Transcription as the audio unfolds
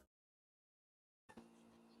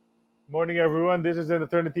Morning, everyone. This is an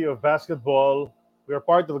eternity of basketball. We are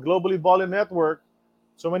part of the Globally Ballin Network.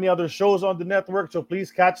 So many other shows on the network, so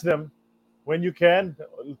please catch them when you can.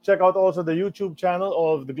 Check out also the YouTube channel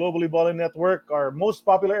of the Globally Ballin Network. Our most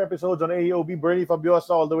popular episodes on AEOB, Bernie Fabiosa,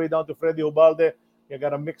 all the way down to Freddy Obalde. You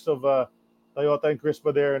got a mix of Toyota and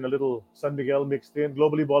Crispa there and a little San Miguel mixed in.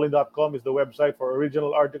 GloballyBallin.com is the website for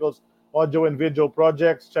original articles, audio and video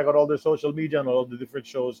projects. Check out all their social media and all the different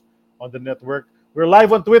shows on the network. We're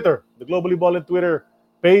live on Twitter, the Globally Ballin Twitter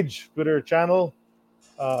page, Twitter channel.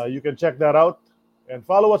 You can check that out and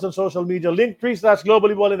follow us on social media.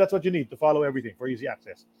 Linktree/Globally Ballin. That's what you need to follow everything for easy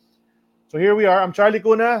access. So here we are. I'm Charlie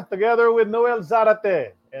Cuna, together with Noel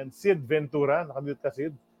Zarate and Sid Ventura. Nakamute ka,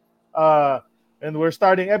 Sid. And we're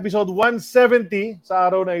starting episode 170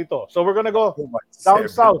 sa araw na ito. So we're gonna go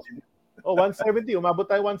down south. Oh, 170. Umabot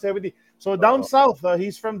tayo 170. So down south,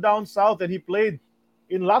 he's from down south and he played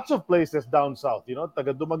in lots of places down south. You know,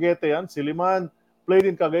 taga Dumaguete yan, Siliman, played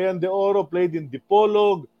in Cagayan de Oro, played in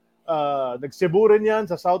Dipolog, nag-Cebu rin yan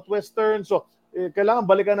sa Southwestern. So, kailangan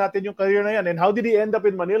balikan natin yung career na yan. And how did he end up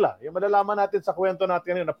in Manila? Yung malalaman natin sa kwento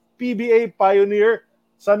natin ngayon, na PBA pioneer,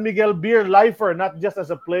 San Miguel Beer lifer, not just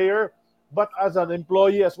as a player, but as an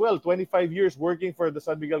employee as well. 25 years working for the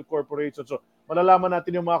San Miguel Corporation. So, malalaman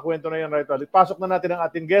natin yung mga kwento na yan right now. Pasok na natin ang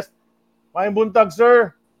ating guest. Maayong buntag,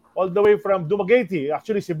 sir. All the way from Dumaguete,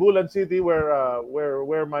 actually Sibulan City, where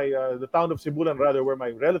my the town of Sibulan, rather, where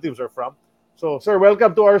my relatives are from. So, sir,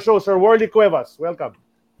 welcome to our show, Sir Worley Cuevas. Welcome.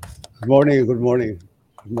 Good morning. Good morning.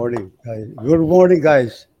 Good morning, guys. Good morning,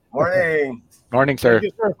 guys. Morning. Morning, sir.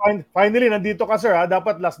 Thank you, sir. Finally, nandito ka, sir. Ha?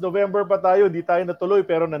 Dapat last November pa tayo, di tayo natuloy,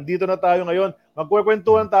 pero nandito na tayo ngayon.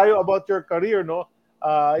 Magkukwentuhan tayo about your career, no,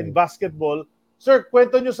 in basketball. Sir,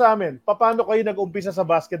 kwento nyo sa amin, paano kayo nag-umpisa sa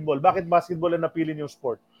basketball? Bakit basketball ang napili niyong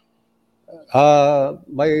sport?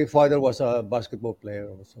 My father was a basketball player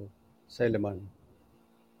also, Seleman.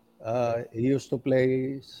 He used to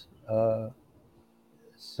play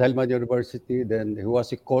Selman University. Then he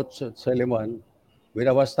was a coach at Seleman. When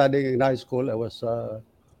I was studying in high school, I was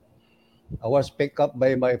picked up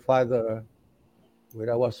by my father when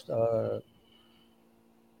I was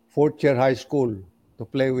fourth year high school to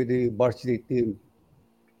play with the varsity team.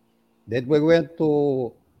 Then we went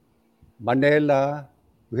to Manila.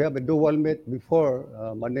 We have a dual meet before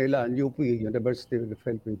Manila and UP, University of the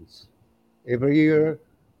Philippines. Every year,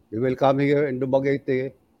 we will come here in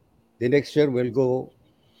Dumaguete. The next year, we'll go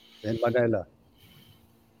in Manila.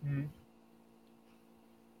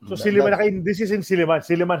 So, Siliman, this is in Siliman.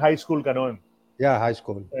 Siliman High School ka noon. Yeah, high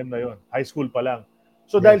school. Time na yun. High school pa lang.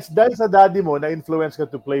 So, dahil sa daddy mo, na-influence ka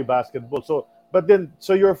to play basketball.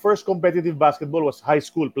 So your first competitive basketball was high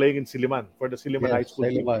school, playing in Siliman, for the Siliman High School.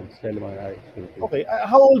 Seliman High School. Okay.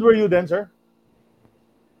 How old were you then, sir?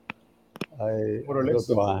 More or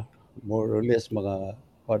less, mga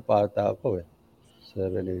pata ako eh.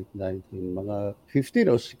 7, 8, 19, mga 15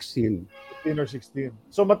 or 16. 15 or 16.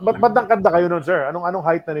 So, ba't nangkanda kayo nun, sir? Anong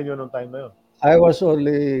height na ninyo nung time na yun? I was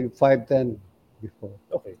only 5'10 before.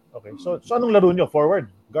 Okay. So anong laro nyo? Forward?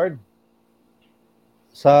 Guard?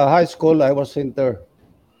 Sa high school, I was center.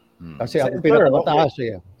 Kasi ako pinakamataas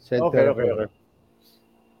eh. Center.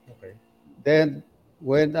 Okay. Then,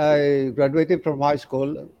 when I graduated from high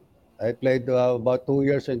school, I played about 2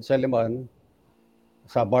 years in Seliman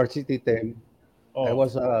sa varsity team. I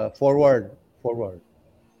was forward.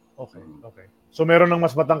 Okay. So, meron ng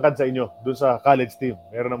mas matangkad sa inyo dun sa college team?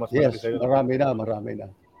 Meron ng mas matangkad sa inyo? Marami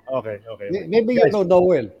na. Okay. Maybe you know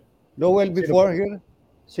Noel. Noel before here?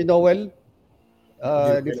 Si Noel?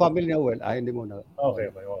 The family Noel. Hindi mo na.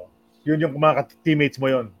 Okay. Yun yung mga teammates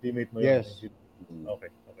mo yun? Yes.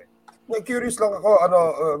 Okay. Curious lang ako,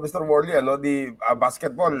 Mr. Worley, di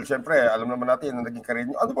basketball, syempre, alam naman natin na naging career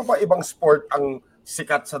nyo. Ano pa ba ibang sport ang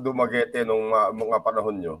sikat sa Dumaguete nung mga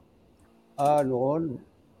panahon nyo? Noon,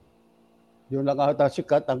 yun lang ata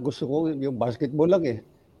sikat. Ang gusto ko, yung basketball lang eh.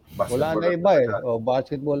 Wala na iba eh.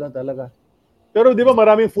 Basketball lang talaga. Pero di ba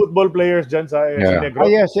maraming football players dyan sa Negros?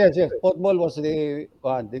 Yes. Football was the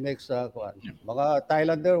next one. Mga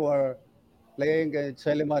Thailander were playing at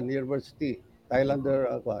Seliman University. Thailander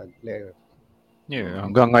player. Yeah,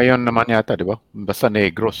 hanggang ngayon naman yata, di ba? Basta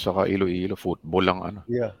Negros saka Iloilo, football lang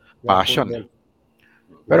passion. Football.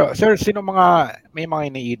 Pero sir, may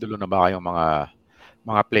mga iniidolo na ba kayong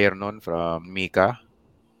mga player noon from Mika?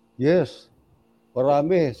 Yes.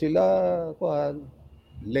 Marami sila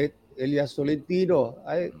late Elias Tolentino.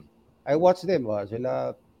 I watched them.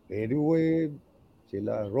 Sila Perry Wade,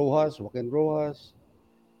 sila Rojas, Joaquin Rojas.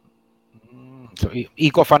 So,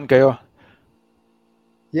 Eco fan kayo?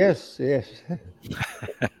 Yes.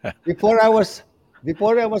 Before I was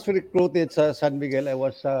recruited sa San Miguel, I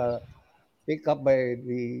was picked up by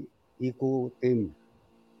the Eco team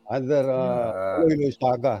under Ah. Aloy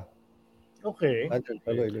Saga. Okay. Under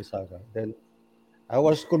Aloy Saga. Then I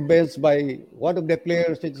was convinced by one of the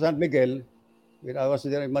players in San Miguel when I was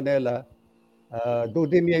there in Manila,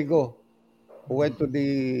 Dodi Miego, who went to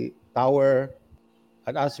the tower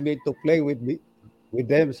and asked me to play with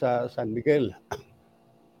them sa San Miguel.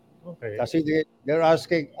 Okay. Kasi they're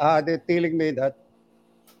telling me that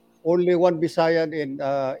only one Bisayan in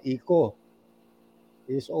Eco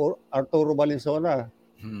is Arturo Valenzuela.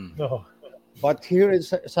 No. But here in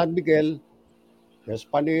San Miguel, there's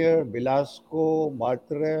Panier, Velasco,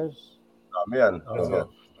 Martres, Dami yan. Oo.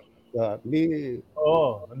 me,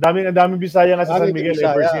 Oh, ang daming Bisaya nga sa San Miguel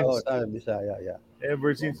ever Bisaya. since. Bisaya, yeah.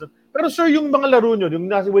 Ever since. Pero sir, yung mga laro nyo,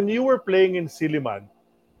 when you were playing in Siliman,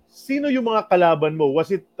 sino yung mga kalaban mo?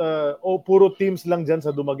 Was it puro teams lang dyan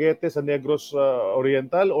sa Dumaguete, sa Negros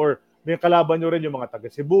Oriental, or may kalaban nyo rin yung mga taga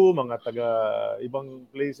Cebu, mga taga ibang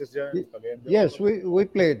places dyan? Yes, we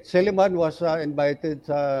played. Seliman was invited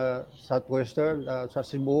sa Southwestern, sa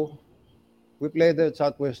Cebu. We played at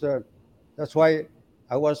Southwestern. That's why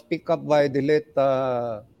I was picked up by the late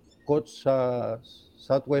coach sa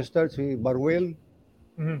Southwestern, si Barwell.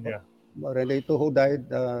 Yeah. Renato, who died.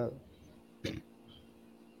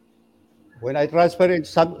 When I transferred in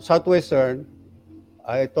Southwestern,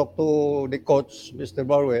 I talked to the coach, Mr.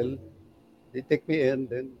 Barwell. They take me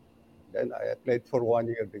in, then I played for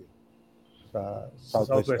 1 year sa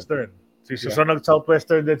Southwestern. So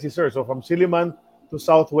nag-Southwestern din si Sir. So from Siliman to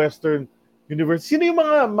Southwestern University. Sino yung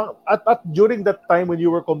at during that time when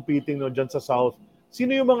you were competing dyan sa South,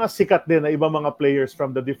 sino yung mga sikat din na ibang mga players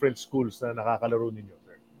from the different schools na nakakalaro ninyo,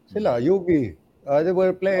 Sir? Sila, UB. They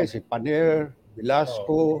were players. Si Panier,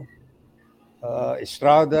 Velasco,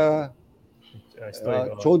 Estrada,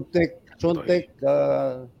 Chontek,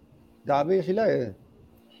 dami sila eh.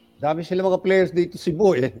 Dami sila mga players dito sa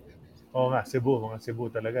Cebu eh. Oo nga, mga Cebu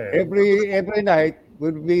talaga eh. Every night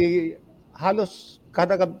would be halos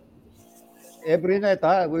every night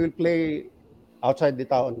we will play outside the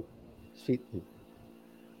town city.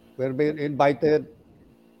 We're being invited.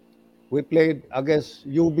 We played against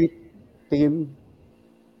UB team.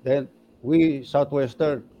 Then we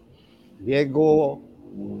Southwestern, Diego,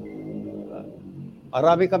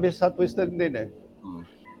 marami kami Southwestern din eh.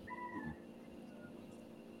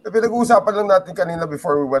 Pinag-uusapan lang natin kanina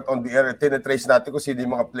before we went on the air, tinitrace natin kung sino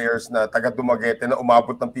yung mga players na taga Dumaguete na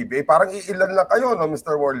umabot ng PBA. Parang iilan lang kayo, no,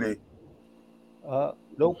 Mr. Worley?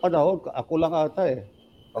 Noong panahon, ako lang ata eh.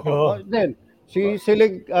 Then, si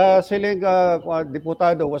Uh-huh. Siling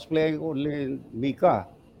Diputado was playing only in Mika.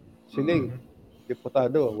 Siling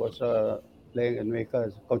Diputado was playing in Mika,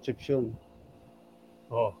 Concepcion.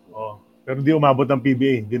 Pero hindi umabot ng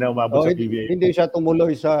PBA. Hindi na umabot sa PBA. Hindi siya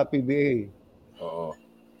tumuloy sa PBA. Oo.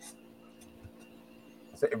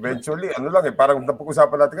 So eventually, ano lang eh, parang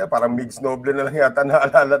napag-usapan natin kayo, parang Migs Noble na lang yata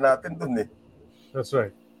naalala natin dun eh. That's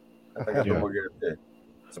right. Dumaguete.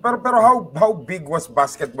 So, pero how big was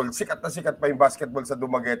basketball? Sikat na sikat pa yung basketball sa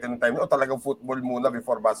Dumaguete ng time? O talagang football muna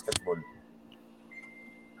before basketball?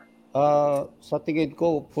 Sa tingin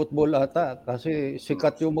ko, football ata. Kasi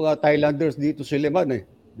sikat yung mga Thailanders dito sa Liman eh.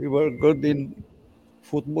 They were good in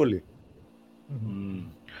football eh.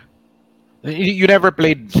 You never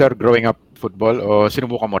played, sir, growing up football o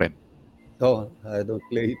sinubukan mo rin? No, I don't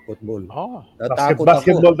play football.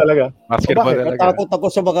 Basketball talaga. Basketball talaga. Natakot ako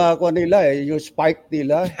sa mga nila eh, yung spike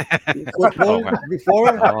nila. Yung football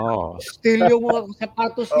before, still yung mga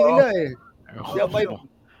sapatos nila eh. Kaya may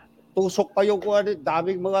tusok pa yung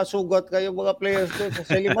daming mga sugat kayo mga players doon sa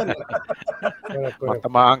Seliman.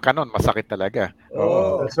 Matamaan ka nun, masakit talaga.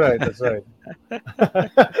 That's right.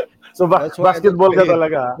 So basketball ka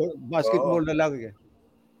talaga. Basketball na lang eh.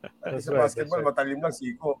 Sa basketball, matalim lang,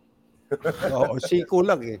 siko. Siko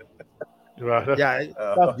lang eh. Yeah,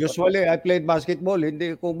 usually I played basketball,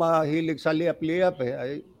 hindi ko mahilig sa liap-liap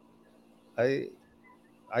eh.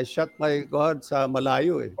 I shot my God sa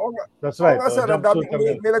malayo eh. That's right. Sir,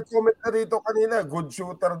 may nag-comment na rito kanina, good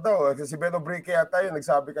shooter daw. Si Beno Brique yata yun,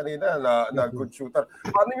 nagsabi kanina na good shooter.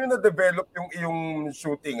 Paano yun na-develop yung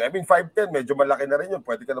shooting? I mean, 5'10", medyo malaki na rin yun.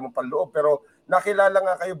 Pwede ka naman panloob. Pero nakilala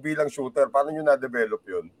nga kayo bilang shooter. Paano yun na-develop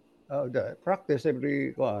yun? Practice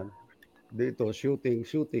every dito, shooting.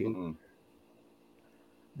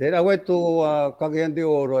 Then I went to Cagayan de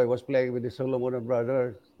Oro. I was playing with the Solomon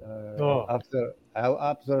Brothers. After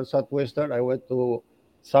Southwestern, I went to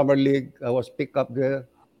Summer League. I was picked up there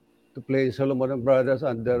to play Solomon Brothers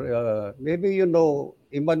under, maybe you know,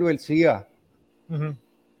 Emmanuel Sia. One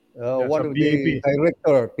of the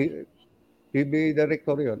director, PBA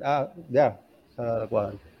director yun.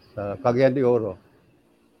 Sa Cagayan de Oro.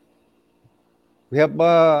 We have,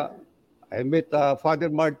 I met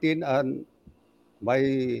Father Martin and my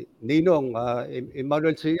ninong,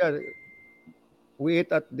 Emmanuel Sia. We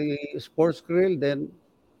ate at the sports grill. Then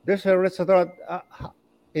there's a restaurant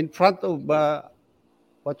in front of,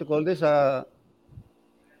 what you call this,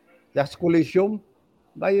 Gas Coliseum.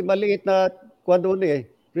 May maliit na kwan doon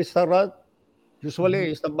restaurant.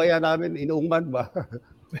 Usually, istambayan namin, inuman ba?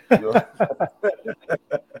 Yun.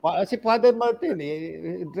 Si Father Martin,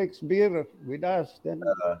 he drinks beer with us. Then,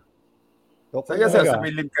 Saya sir, sa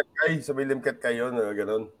may limkat kayo, no,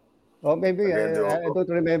 ganun. Oh, maybe Cagayan de I don't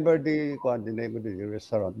remember the name of the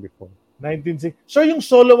restaurant before. 1960. So yung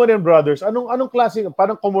Solomon and Brothers, anong klase,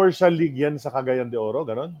 parang commercial league yan sa Cagayan de Oro,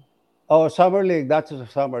 ganun? Oh, Summer League. That's a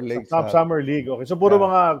Summer League. Summer League. Okay. So puro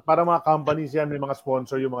para mga companies yan, may mga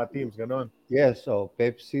sponsor yung mga teams, ganun. Yes, so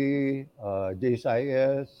Pepsi,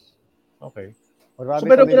 JSIS. Okay. Marami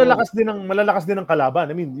so pero kami malalakas din ang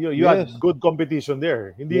kalaban. I mean, you had good competition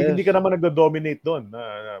there. Hindi ka naman nagdo-dominate doon.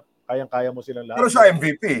 Kayang-kaya mo silang lahat. Pero siya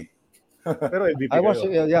MVP. Pero MVP I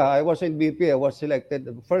was MVP. I was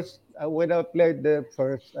selected. First, when I played the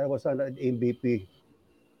first, I was an MVP.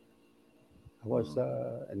 I was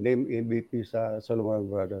named MVP sa Solomon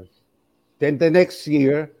Brothers. Then the next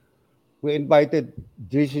year, we invited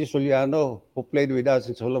JC Soliano, who played with us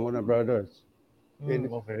in Solomon Brothers.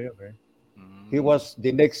 Okay. He was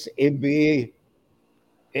the next MVP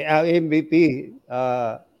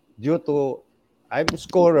due to I'm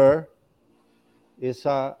scorer.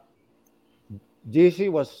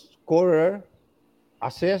 JC was scorer,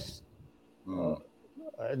 assist.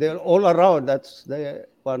 They're all around. That's the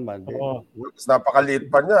one man. Mas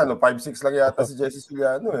napakaliit pa niya, no? 5'6" lang yata si Jesse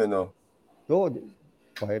Suliano, no? No,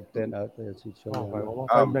 5'10" ata si Soliano.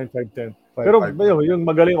 5'9", 5'10". Pero yung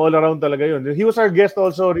magaling all around talaga yun. He was our guest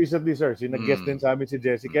also recently, sir. Nag-guest din sa amin si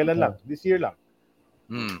Jesse. Kailan lang? This year lang.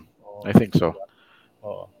 I think so.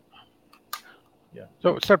 Yeah.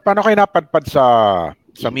 So, sir, paano kayo napadpad sa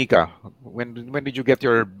Mika? When did you get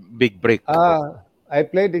your big break? I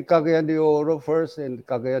played in Cagayan de Oro first, and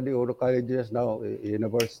Cagayan de Oro colleges now,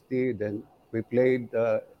 university. Then we played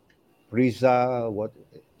Prisa, what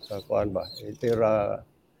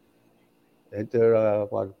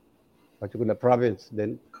particular province.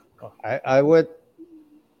 Then I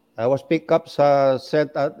was picked up sa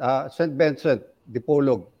St. Vincent,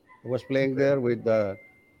 Dipolog. I was playing there with the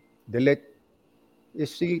late.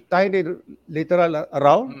 Is si Tiny literal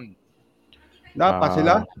around? Pa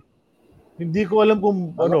sila? Hindi ko alam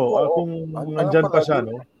kung kung nandyan pa siya,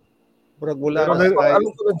 no? Wala pero na. alam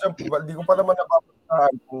ko nandiyan, hindi ko pa naman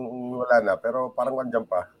napapantaan kung wala na, pero parang nandiyan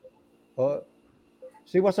pa.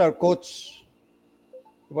 She was our coach.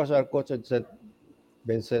 He was our coach at St.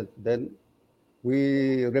 Vincent. Then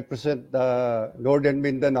we represent the Northern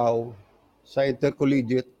Mindanao sa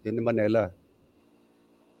intercollegiate in Manila.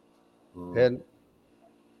 And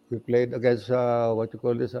we played against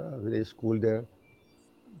the school there.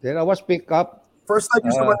 Then I was picked up. First time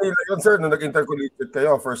you sa Manila yun, sir, nung nag-intercollegiate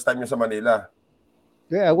kayo, first time you sa Manila.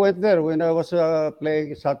 Yeah, I went there when I was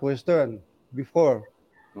playing Southwestern before.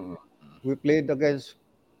 We played against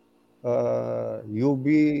UB,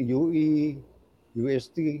 UE,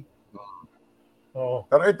 UST.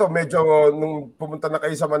 Pero ito, medyo nung pumunta na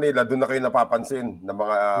kayo sa Manila, doon na kayo napapansin ng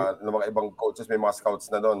mga ibang coaches, may mga scouts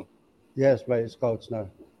na doon. Yes, by scouts na.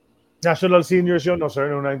 National seniors yun, no, sir,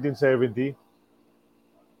 noong 1970.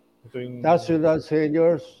 National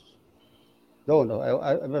seniors. No,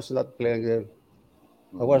 I was not playing there.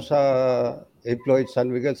 I was employed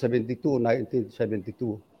San Miguel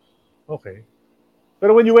 1972. Okay.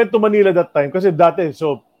 Pero when you went to Manila that time, kasi dati,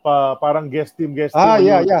 so parang guest team.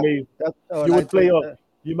 Yeah. You'd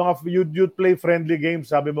play friendly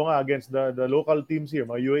games, sabi mo nga, against the local teams here,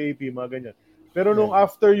 mga UAAP, mga ganyan. Pero nung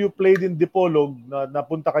after you played in Dipolog,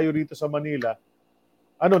 napunta kayo rito sa Manila,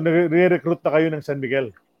 nire-recruit na kayo ng San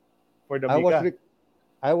Miguel for the Mika?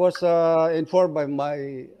 I was informed by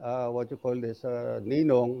my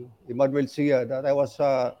ninong, Emmanuel Sia, that I was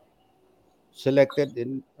selected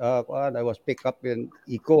in I was picked up in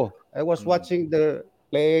ICO. I was watching the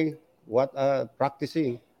playing,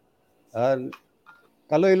 practicing, and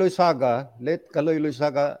Kaloy Saga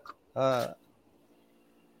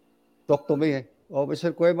talked to me. Oh,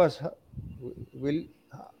 Mr. Cuevas, will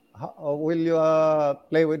you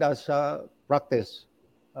play with us practice?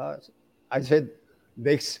 I said,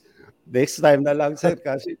 next time na lang, sir,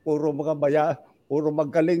 kasi puro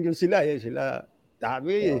magaling yung sila. Sila,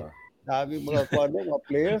 dami mga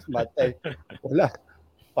players, matay. Wala,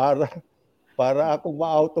 para ako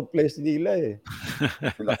ma-out of place nila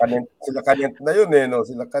Sila kanent na yun, no?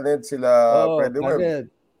 Sila Freddy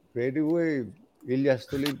Webb. Freddy Webb. Ilyas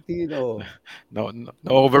Tolentino.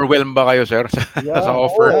 Na-overwhelm ba kayo, sir, Yeah, sa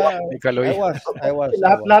offer yeah, ni Kaloy? I was.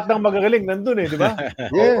 Lahat-lahat ng magagaling nandun di ba?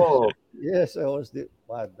 Yes, Oo. yes, I was the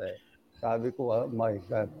what? Sabi ko, oh my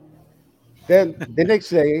God. Then the next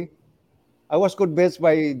day, I was convinced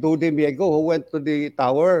by Dude Miego who went to the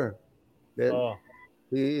tower. Then Oh.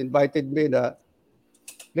 he invited me na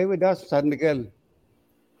play with us, San Miguel.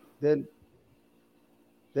 Then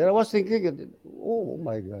I was thinking, oh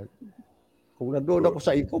my God. Kung nandun ako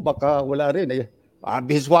sa Ico, baka wala rin eh.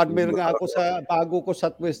 Bis one more nga ako sa bago ko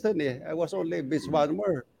sa Western eh. I was only bis one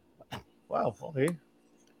more. Wow, okay.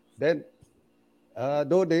 Then,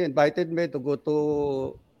 though they invited me to go to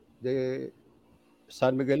the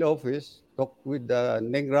San Miguel office, talk with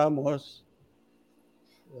Neng Ramos.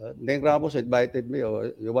 Neng Ramos invited me, oh,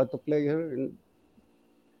 you want to play here in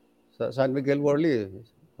San Miguel Worley?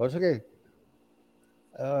 O sige.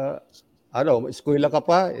 Eskwela ka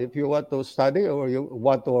pa if you want to study or you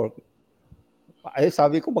want to work. Ay,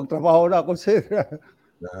 sabi ko, magtrabaho na ako, sir.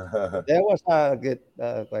 I was get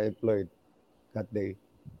employed that day.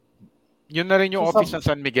 Yun na rin yung So, office ng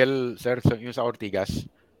San Miguel, sir, yung sa Ortigas.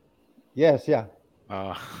 Yes, yeah.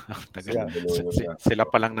 Tagal. Yeah. Sila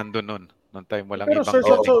pa lang nandun nun. Noong time walang Pero ibang sir,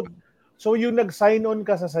 building. so yung nag-sign on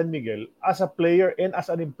ka sa San Miguel as a player and as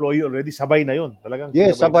an employee already, sabay na yun. Talagang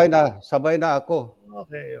Yes, sinabay sabay na ako.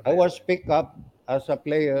 Okay. I was picked up as a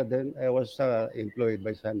player, then I was employed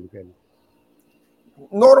by San Miguel.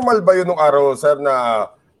 Normal ba yun nung araw, sir, na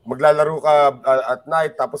maglalaro ka at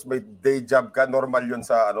night tapos may day job ka? Normal yun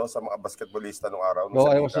sa sa mga basketballista nung araw? No,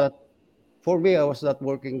 I was not. For me, I was not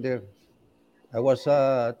working there. I was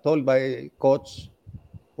told by coach,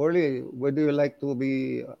 Worley, where do you like to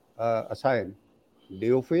be assigned?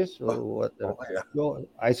 The office or what? Okay. No,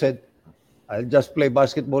 I said, I'll just play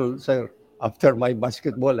basketball, sir. After my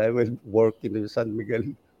basketball, I will work in San Miguel.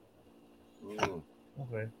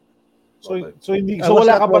 Okay. So Okay. so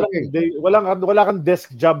wala ka pa day, wala kang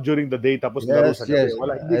desk job during the day tapos laro sa gabi. Yes.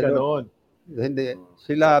 Wala, hindi ganoon. Hindi.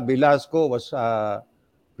 Sila Velasco was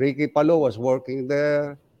Ricky Palo was working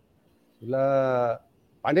there. Sila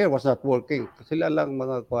Paner was not working. Sila lang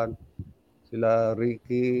mga kwan. Sila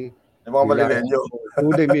Ricky, Yung mga malilenyo.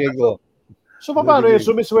 Tude Miego. So paano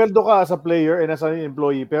sumisweldo ka as a player and as an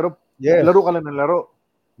employee pero Yes. laro ka lang ng laro?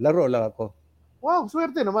 Laro lang ako. Wow,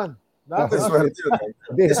 swerte naman. Swerte yun.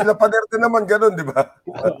 Sila Paner din naman ganun, di ba?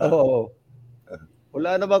 Oo.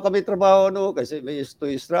 Wala naman kami trabaho no kasi may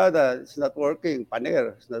Estrada, it's not working.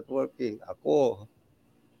 Paner, it's not working. Ako.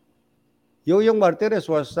 Yung Martinez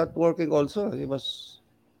was not working also. He was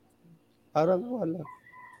parang wala.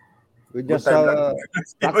 We just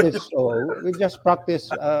practice. We just practice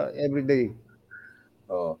every day.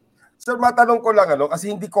 Oh. Sir, matanong ko lang kasi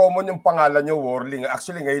hindi common yung pangalan nyo, Worley.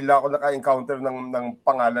 Actually, ngayon lang ako naka-encounter ng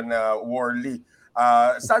pangalan na Worley.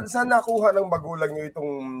 Saan nakuha ng magulang nyo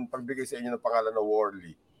itong pagbigay sa inyo ng pangalan na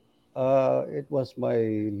Worley? It was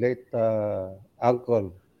my late uncle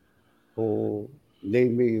who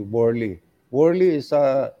named me Worley. Worley is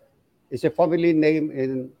a family name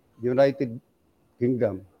in United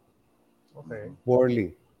Kingdom. Okay.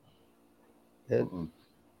 Worley.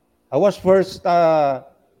 I was first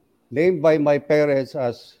named by my parents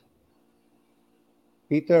as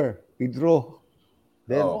Pedro.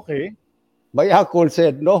 Then Okay. my uncle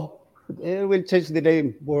said, no, we'll change the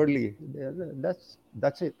name, Worley.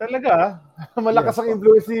 That's it. Talaga, malakas ang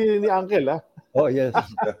influence ni Uncle, Oh, yes.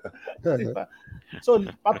 Diba? So,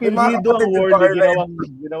 apelyido ang Worley,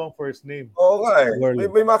 ginawang first name. Oo nga eh. Worley.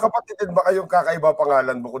 May mga kapatid din ba kayong kakaiba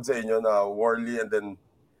pangalan bukod sa inyo na Worley and then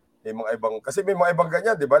may mga ibang, kasi may mga ibang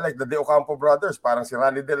ganyan, di ba? Like the De Ocampo brothers, parang si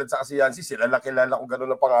Ronnie Del at saka si Yancy, sila lang kilala kung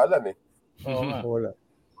gano'n ang pangalan eh. Oo nga. Wala.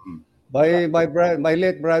 My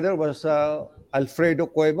late brother was Alfredo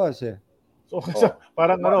Cuevas. Eh. So,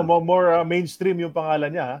 parang more mainstream yung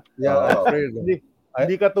pangalan niya. Yeah, Alfredo.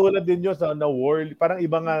 Hindi katulad din yun sa Worley. Parang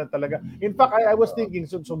iba nga talaga. In fact, I was thinking,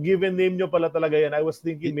 so given name nyo pala talaga yan, I was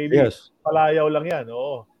thinking maybe palayaw lang yan.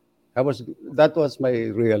 Oo. That was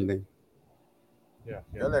my real name. Yeah.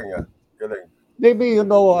 Galing. Maybe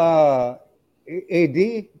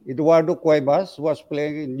Eduardo Cuevas was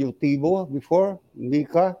playing in Utibo before,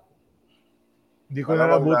 Mika. Hindi ko na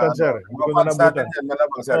nabutan, sir. Hindi ko na nabutan.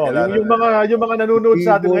 Malamang, sir. Yung mga nanonood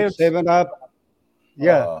sa atin ngayon. 7-Up.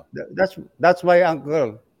 Yeah, that's my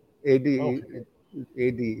uncle, Eddie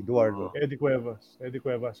Eduardo. Eddie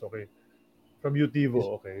Cuevas, okay. From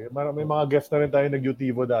Utivo, okay. May mga guests na rin tayo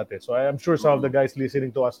nag-Utivo dati. So I am sure some of the guys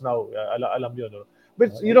listening to us now, alam yun. No?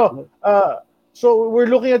 But, so we're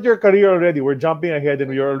looking at your career already. We're jumping ahead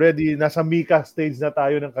and you're already nasa Mika stage na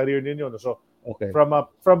tayo ng career ninyo. No? So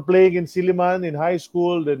from playing in Silliman in high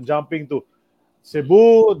school, then jumping to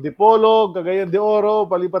Cebu, Dipolog, Cagayan de Oro,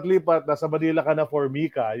 palipat-lipat, nasa Manila ka na for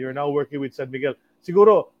Mika. You're now working with San Miguel.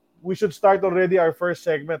 Siguro, we should start already our first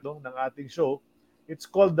segment ng ating show. It's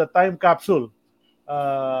called the Time Capsule.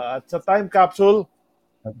 At sa Time Capsule,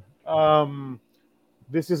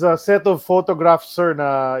 this is a set of photographs, sir,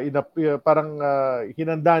 na parang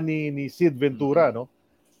hinanda ni Sid Ventura, no?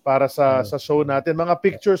 Para sa show natin. Mga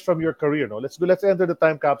pictures from your career, no? Let's enter the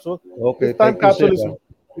Time Capsule. Okay, This Time thank you, Capsule sir.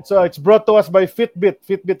 it's brought to us by Fitbit.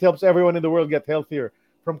 Fitbit helps everyone in the world get healthier.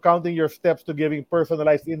 From counting your steps to giving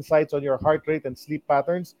personalized insights on your heart rate and sleep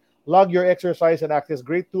patterns, log your exercise and access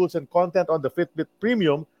great tools and content on the Fitbit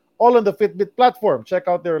Premium, all on the Fitbit platform. Check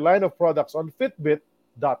out their line of products on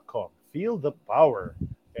Fitbit.com. Feel the power.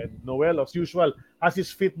 And Noel, as usual, has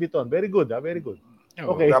his Fitbit on. Very good, very good.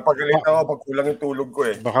 Okay. Napagalit ako pag kulang yung tulog ko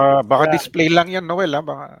eh. Baka display lang yan, Noel.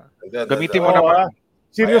 Baka gamitin mo naman.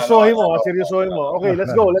 Seryosohin mo. Okay,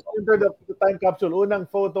 let's go. Let's enter the Time Capsule. Unang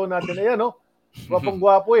photo natin. Ayan, no?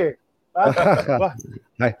 Gwapong-gwapo eh.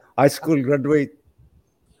 High school graduate.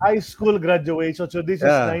 High school graduation. So this is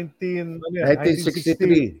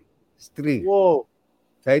 1963. Wow.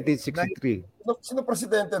 1963. Sino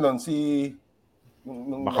presidente nun? Si...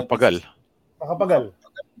 Makapagal.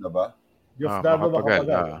 Diba? Diosdado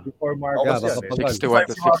Makapagal. Before Marcos.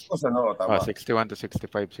 61 to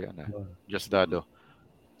 65 siya na. Diosdado.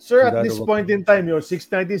 Sir, at this point in time,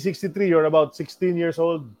 1963, you're about 16 years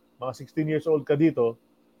old. Mga 16 years old ka dito.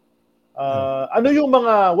 Ano yung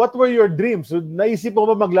what were your dreams? Naisip mo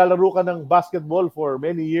ba maglalaro ka ng basketball for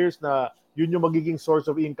many years na yun yung magiging source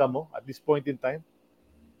of income mo at this point in time?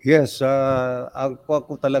 Yes, ang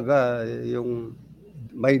ko talaga,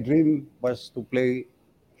 my dream was to play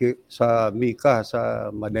sa Mika, sa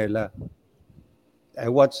Manila. I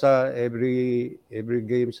watch every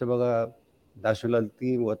game sa mga national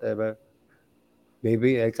team, whatever.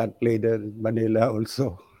 Maybe I can play the Manila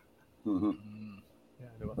also.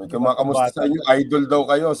 May kumakamusta sa inyo, idol daw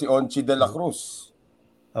kayo, si Onchi de la Cruz.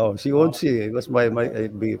 Oh, si Onchi, was my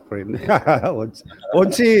big friend.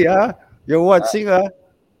 Onchi, you're watching,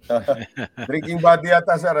 Drinking buddy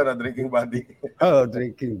yata, sir, drinking buddy.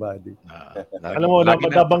 Drinking buddy. Alam mo,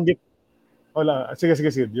 nabanggit. Wala. Sige.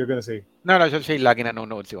 You're gonna say. No, siya lagi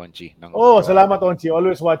nanonood si Onchi. Salamat, Onchi.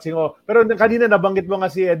 Always watching. Pero kanina nabanggit mo nga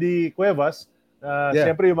si Eddie Cuevas.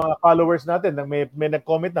 Siyempre, yung mga followers natin, may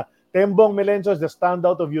nag-comment na, Tembong Melencio is the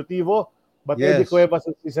standout of Utivo, but Eddie Cuevas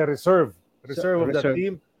is a reserve of the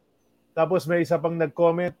team. Tapos may isa pang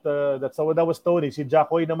nag-comment, that was Tony, si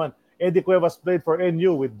Jackoy naman. Eddie Cuevas played for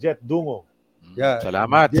NU with Jet Dungo. Yeah.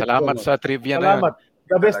 Salamat sa trivia na Salamat.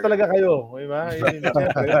 The best talaga kayo. Diba?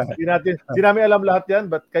 Hindi namin alam lahat yan,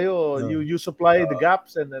 but kayo, you supply the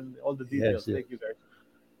gaps and all the details. Yes. Thank you, guys.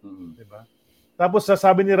 Diba? Tapos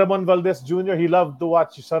sabi ni Ramon Valdez Jr., he loved to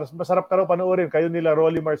watch. Masarap ka raw panoorin. Kayo nila,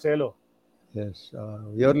 Rolly Marcelo. Yes.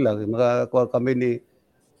 Yun lang. Makakuha kami ni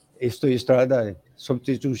Esto Estrada.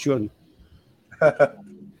 Substitution.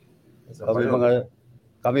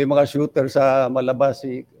 kami mga shooter sa malabas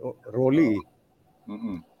si Rolly.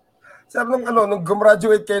 Sir, nung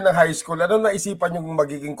gumraduate kayo ng high school, ano naisipan yung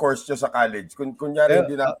magiging course nyo sa college? Kunyari,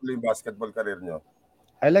 hindi natuloy yung basketball career nyo.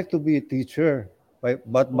 I like to be a teacher.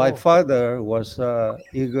 But my father was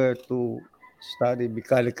eager to study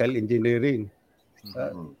mechanical engineering.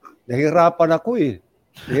 Nahirapan ako eh.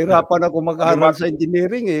 Nahirapan ako mag-aral sa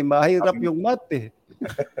engineering eh. Mahirap yung math eh.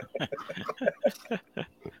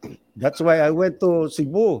 That's why I went to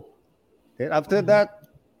Cebu. Then after that,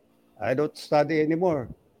 I don't study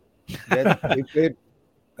anymore. Then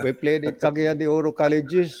we played in Cagayan de Oro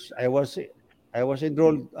colleges. I was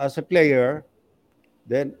enrolled as a player.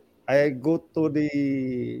 Then I go to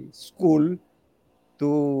the school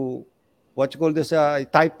to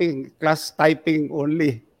typing, class typing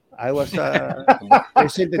only. I was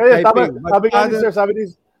present in typing.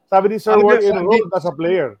 Sabi ni Sir Worley, enrolled as a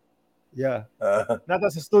player. Yeah. Not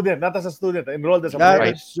as a student. Enrolled as a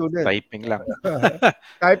player. Student. Typing lang.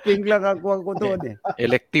 Typing lang ang kuha ko doon eh.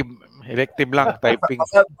 Elective lang, typing.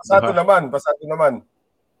 Pasado naman. Pasado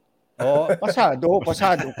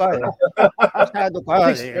ka eh. Pasado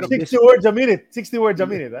ka. 60 words a minute. 60 words a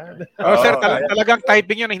minute. Sir, talagang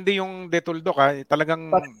typing yun, hindi yung detuldok ha. Talagang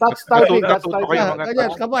that's typing. Ganyan,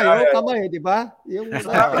 kamay, di ba? Yung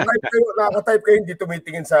nakaka-type kayo, hindi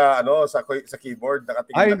tumitingin sa keyboard,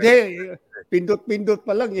 nakatingin. Ay, hindi. Pindot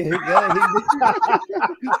pa lang eh.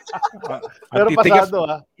 Pero pasado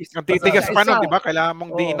ha. Ang titigas pa nun, di ba? Kailangan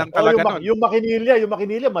mong diinan talaga nun. Yung makinilya,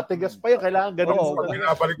 matigas pa yun. Kailangan ganun.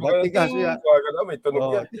 May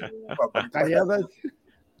tunog yan.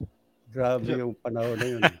 Grabe yung panahon na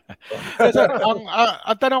yun. Sir,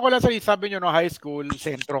 ang tanong ko lang sa sabi niyo no high school,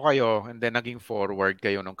 sentro kayo and then naging forward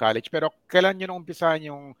kayo nung college. Pero kailan niyo nung umpisahan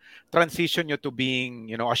yung transition niyo to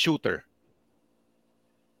being, a shooter?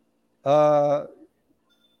 I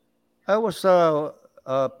was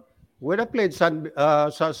when I played sa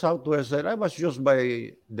Southwestern, I was used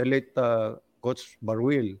by the late Coach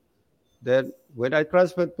Barwil. Then when I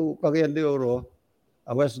transferred to Cagayan de Oro,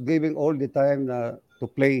 I was giving all the time to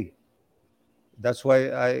play. That's why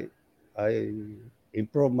I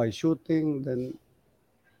improved my shooting. Then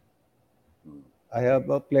I have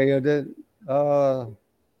a player that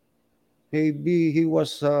maybe he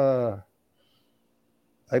was a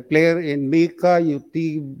player in Mika, UT,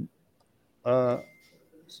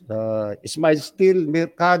 Ismail Steel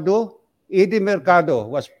Mercado. Eddie Mercado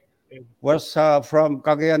was from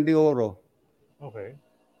Cagayan de Oro. Okay.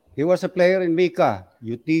 He was a player in Mika,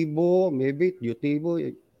 Utibo,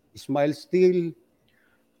 Ismail Steel.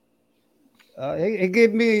 He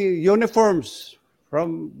gave me uniforms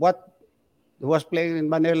from what he was playing in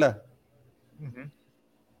Manila.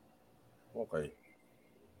 Okay.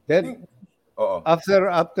 Then Oo.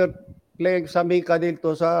 after playing sa Mika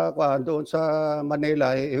dito doon sa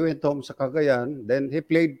Manila, he went home sa Cagayan. Then he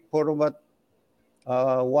played for one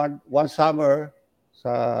summer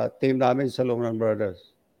sa team namin sa Longran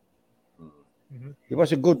Brothers. He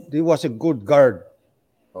was a good guard,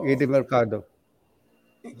 Eddie Mercado.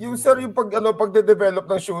 Yung sir, yung pagde-develop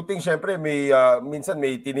ng shooting, syempre may minsan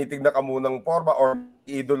may tinitignan ka munang forma or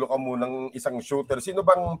idolo ka munang isang shooter. Sino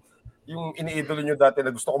bang yung iniidolo nyo dati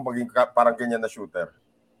na gusto kong maging parang ganyan na shooter?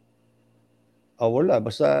 Wala,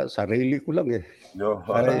 basta sarili ko lang eh. No.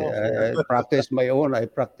 I practice my own.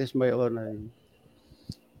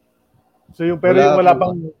 So yung pero yung wala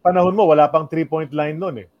pang panahon mo, wala pang 3-point line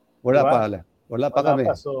noon eh. Wala Diba? pa. Wala pa kami.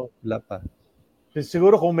 Wala pa.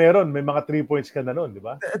 Siguro kung meron, may mga 3 points ka na noon, di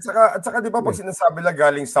ba? At saka di ba pag sinasabi lang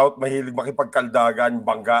galing South, mahilig makipagkaldagan,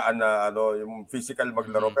 banggaan na yung physical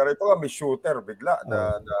maglaro. Pero ito nga may shooter bigla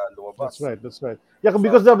na lumabas. That's right. Yeah,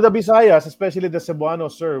 because the Visayas, especially the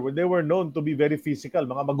Cebuanos, sir, they were known to be very physical.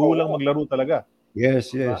 Mga magulang maglaro talaga.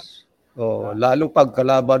 Yes. Lalo pag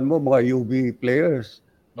kalaban mo mga UB players.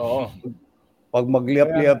 Oo. Pag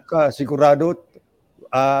magliap-liap ka, sigurado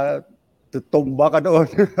tutumba ka doon.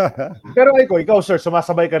 Pero ikaw sir,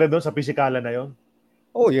 sumasabay ka rin doon sa pisikalan na yon?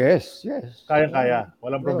 Oh, yes. Kaya.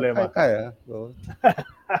 Walang problema. Kaya.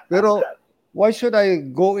 Pero why should I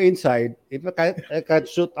go inside if I can't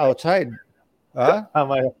shoot outside?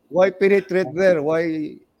 Tama. Why penetrate there?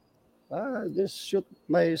 Why just shoot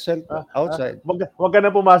myself outside? Wag ka na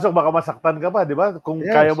pumasok, baka masaktan ka pa, di ba? Kung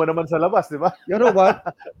kaya mo naman sa labas, di ba? You know what?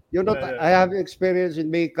 I have experience in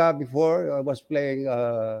Mika before. I was playing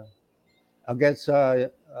against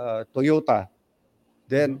Toyota.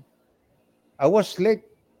 Then I was late.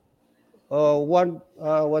 One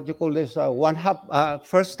half.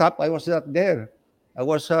 First half, I was not there. I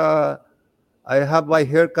have my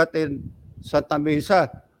haircut in Santa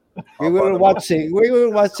Mesa. We were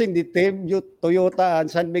watching the team, Toyota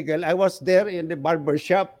and San Miguel. I was there in the barber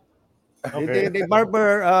shop. Okay. The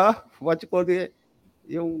barber,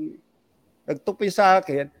 yung nagtupi sa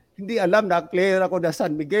akin, hindi alam na player ako na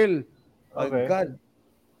San Miguel. Okay. God.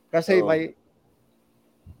 Kasi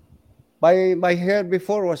my hair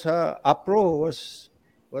before was afro, was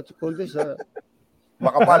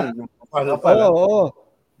Makapal. Oo.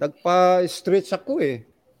 Nagpa-stretch ako eh.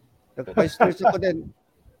 Then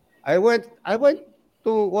I went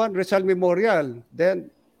to one Rizal Memorial. Then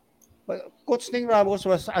Coach Ning Ramos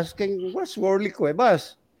was asking, where's Worley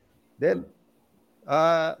Cuevas? Then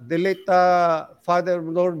the late Father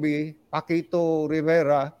Norby, Paquito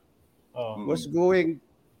Rivera, was going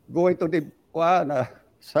to the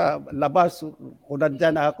sa labas kung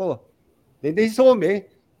nandyan ako. Then they saw me,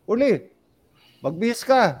 Uli, magbihis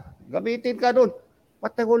ka, gamitin ka doon.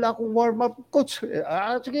 Pati wala akong warm-up, coach.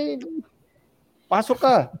 Sige, pasok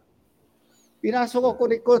ka. Pinasok ako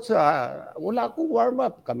ni coach, wala akong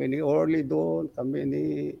warm-up. Kami ni Orly doon,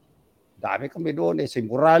 dami kami doon. Si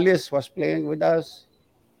Morales was playing with us.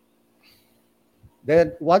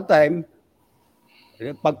 Then one time,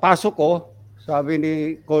 pagpasok ko, sabi ni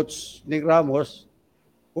Coach Nick Ramos,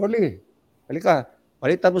 Orly, halika,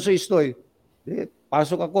 palitan mo si Istoy.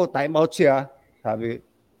 Pasok ako, time out siya. Sabi,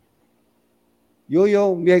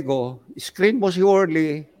 Yoyo Miego, screen mo si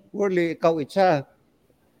Worley. Worley, ikaw itsa.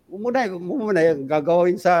 Muna yung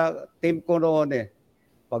gagawin sa team ko noon eh.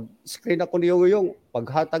 Pag screen ako ni Yoyo,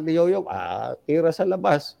 paghatag ni Yoyo, tira sa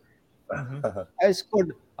labas.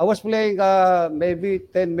 I was playing maybe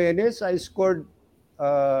 10 minutes. I scored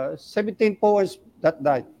 17 points that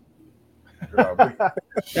night. Grabe.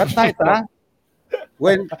 That night,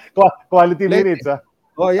 when Quality Play- minutes, ha?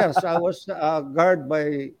 oh yes, I was guard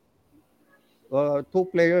by 2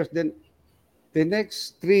 players. Then the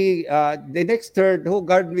next third who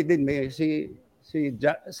guard me din me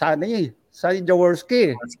Sunny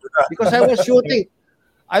Jaworski, because I was shooting.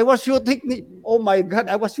 Oh my God,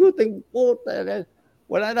 I was shooting. Puta,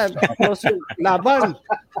 wala na. Close yung laban.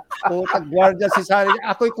 Puta, guardia si Sunny.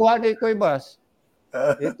 Ako'y kuha ni Cuevas.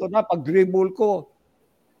 Ito na, pag-dribble ko.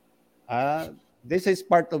 This is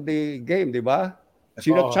part of the game, di ba?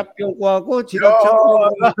 Sinachap yung kuha ko. Sinachap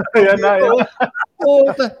yung... Yan na, yan.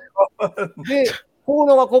 Puta. Di,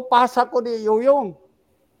 puno ako, pasa ko ni Yoyong.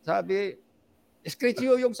 Sabi, scratch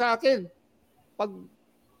Yoyong sa akin. Pag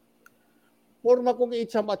forma kong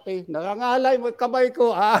itsamate, nakangalay mo kamay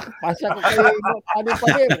ko, pasa ko kayo,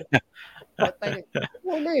 panin. Patay.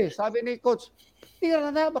 Uli, sabi ni coach, tira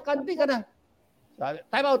na, bakanti ka na. Sabi,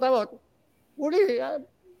 time out. Uli,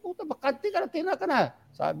 puta, bakanti ka na, tira ka na.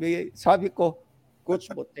 Sabi ko, coach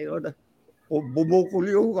mo, tira na. O,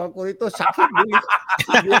 bumukul yung ako rito, sakit mo.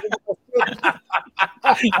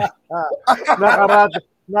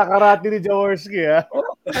 Nakarati ni Jaworski, ha?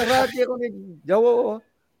 Nakarati ako ni Jawo.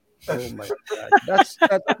 Oh my God. That's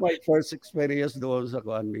my first experience doon sa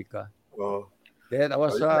Kuan Mika. Oh. Then I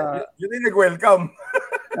was... Yun yung nag-welcome.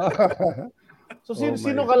 So,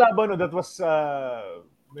 sino kalaban no? That was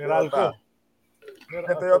Meralco.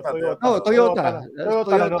 Toyota.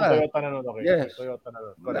 Toyota na nun. Okay. Yes. Toyota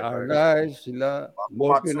na nun. Arnaiz, sila,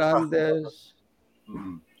 Mo Fernandez.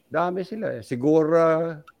 Dami sila eh.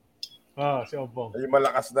 Sigura. Si Ompong. Yung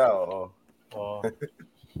malakas na, oo.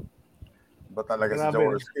 Ba talaga si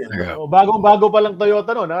Jaworski? Bagong-bago pa lang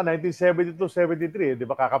Toyota noon, 1972-73. Di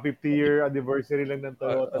ba, kaka 50-year anniversary lang ng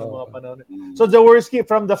Toyota ng mga panahon. So, Jaworski,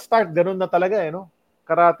 from the start, ganun na talaga, no?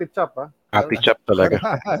 Karate chop, ha? Karate chop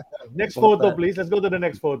talaga. Next photo, please. Let's go to the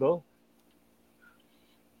next photo.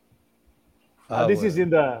 This is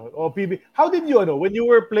in the PB. How did you, when you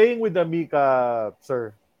were playing with the Mika,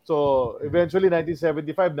 sir? So, eventually,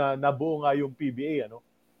 1975, nabuo nga yung PBA,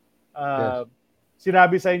 Yes.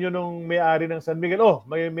 Sinabi sa inyo nung may-ari ng San Miguel,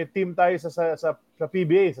 may team tayo sa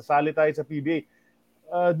PBA, sasali tayo sa PBA.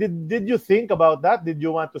 Did you think about that? Did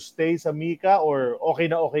you want to stay sa Mika or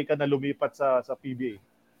okay ka na lumipat sa PBA?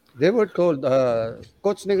 They were told,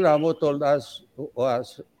 Coach Negramo told us,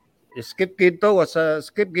 Skip Quinto was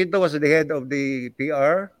the head of the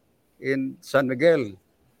PR in San Miguel.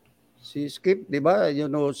 Si Skip, di ba? You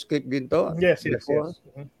know Skip Quinto? Yes.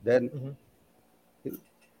 Then,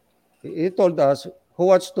 he told us who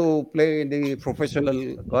wants to play in the professional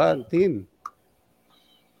team.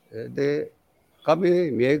 Kami,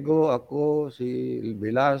 Miego, ako, si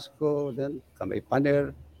Velasco, then kami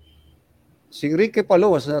Paner. Si Ricky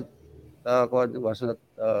Palo was not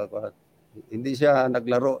hindi siya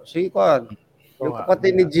naglaro. Yung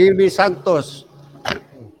kapatid ni Jimmy Santos.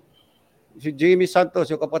 Yung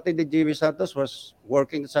kapatid ni Jimmy Santos was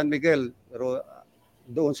working sa San Miguel. Pero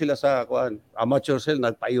doon sila sa amateur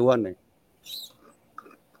sila nagpaiwan eh.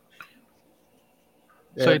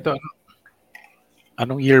 So ito,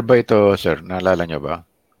 anong year ba ito, sir? Naalala nyo ba?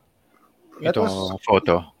 Itong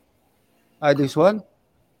photo. This one?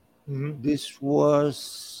 Mm-hmm. This was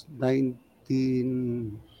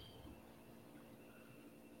 19...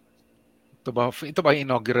 Ito ba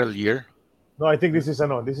inaugural year? No, I think this is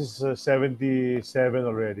 77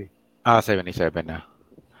 already. 77 na.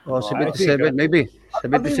 77 maybe. 77.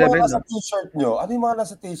 Ano yung mga nasa t-shirt nyo? Ano yung mga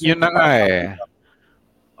nasa t-shirt? Yun na nga eh.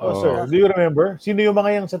 Sir, do you remember? Sino yung mga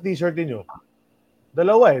yung sa t-shirt niyo?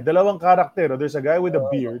 Dalawang karakter. There's a guy with a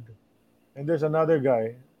beard and there's another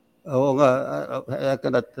guy. Oo nga, I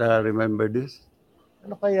cannot remember this.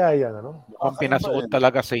 Ano kaya yan, Kung pinasuot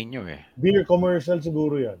talaga sa inyo eh. Beer commercial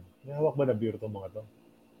siguro yan. May hawak ba na beer itong mga to?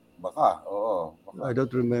 Baka, oo. I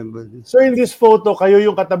don't remember this. So in this photo, kayo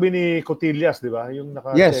yung katabi ni Cotillas, di ba? Yung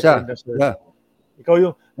Yes, naka-check na shirt. yeah. Ikaw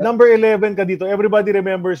yung number 11 ka dito. Everybody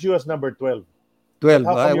remembers you as number 12. 12.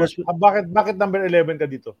 Bakit number 11 ka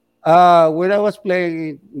dito? When I was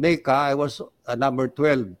playing Meka, I was number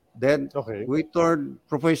 12. Then we turned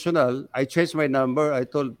professional. I changed my number. I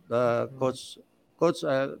told Coach,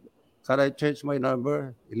 can I change my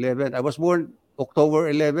number? 11. I was born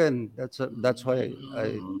October 11. That's why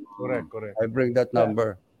Correct. I bring that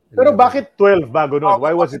number. Pero bakit 12 bago nun?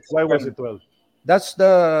 Why was it 12? That's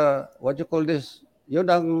the, what you call this? Yun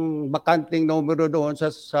ang bakanting numero doon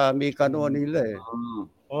sa Mika noon nila eh.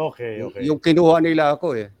 Okay. Yung kinuha nila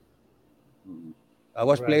ako eh. I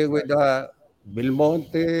was playing with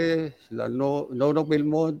Belmonte, Nono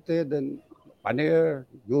Belmonte, then Paner,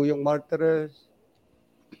 Yuyong Martires.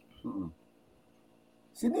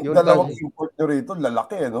 Sino yung Yun dalawang kasi. import nyo rito?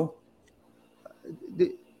 Lalaki, no?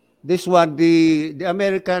 This one, the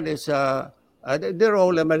American is, they're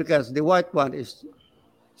all Americans. The white one is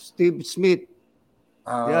Steve Smith.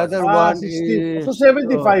 The other one Si Steve. So is,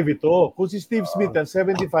 75 ito. Kung si Steve Smith yan,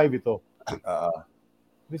 75 ito.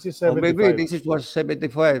 This is 75. maybe this is was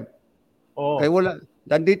 75. Oh. Kaya wala,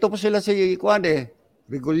 nandito pa sila si Kwan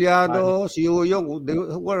Reguliano, si Yuyong, they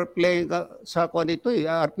were playing sa Kwan ito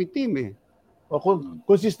RP team O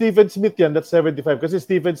kung si Stephen Smith yan, that's 75. Kasi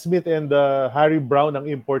Stephen Smith and Harry Brown ang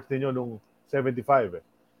import ninyo nung 75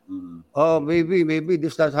 Oh, maybe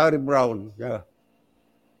this is Harry Brown. Yeah.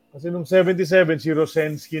 Kasi nung 77, si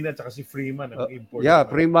Rosensky at saka si Freeman ang import. Yeah,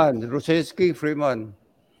 Freeman. Rosensky, Freeman.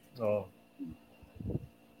 Oh.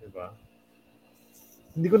 Diba?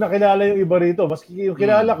 Hindi ko nakilala yung iba rito. Maski yung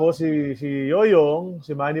kilala ko, si Yoyong,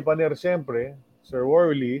 si Manny Paner siyempre, Sir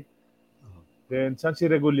Worley, then saan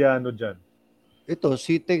si Reguliano dyan? Ito,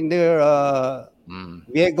 sitting near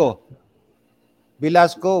Diego.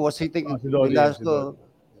 Velasco was sitting si Dolly, Velasco.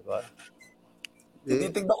 Diba?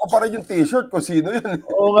 Tinitignan ko pa rin yung t-shirt kung sino yun.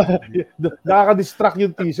 Oo nga. Nakaka-distract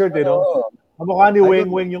yung t-shirt, no? Kamukha ni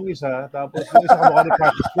Weng Weng yung isa, tapos yung isa kamukha ni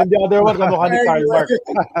Carl. Yung the other one, kamukha ni Karl Marx.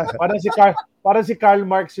 Parang si Karl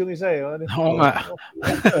Marx yung isa, Oo nga.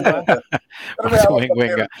 Si Weng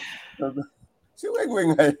Weng nga. Si Weng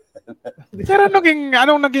Weng nga. Pero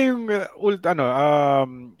anong naging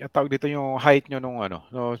tawag dito yung height nyo nung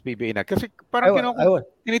no PBA na? Kasi parang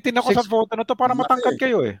tinitingnan ko sa photo na to, para matangkad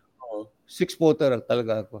kayo 6-footer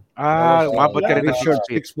talaga ako. Umabot ka rin ng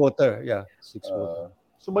 6-footer. Yeah, 6-footer.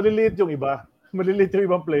 So maliliit yung iba. Maliliit yung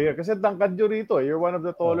ibang player. Kasi tangkad nyo rito. You're one of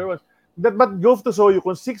the taller ones. But go to show you,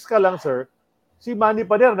 kung 6 ka lang, sir, si Manny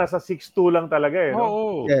Paner nasa 6'2 lang talaga no?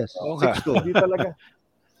 Oo. Yes, 6'2. Hindi talaga.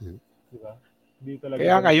 Diba? Hindi talaga.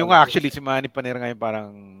 Kaya nga, yung actually si Manny Paner ngayon parang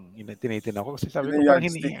tinitin ako. Kasi sabi ko parang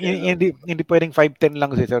hindi pwedeng 5'10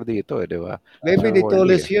 lang si sir dito, di ba? Maybe the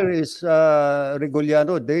tallest here is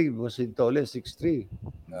Reguliano. Dave was the tallest, 6'3".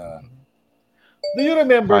 Do you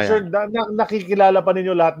remember, sir, nakikilala pa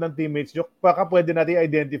ninyo lahat ng teammates nyo? Baka pwede natin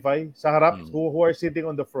identify sa harap who are sitting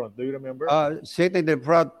on the front. Do you remember? Sitting in the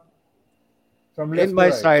front, from left in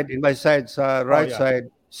my right. side, sa right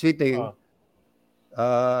side, sitting,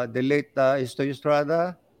 the late Isto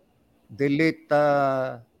Estrada, the late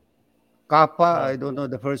Capa, I don't know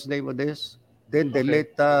the first name of this. Then the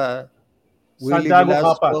late Willie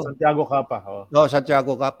Velasco. Santiago Capa. No,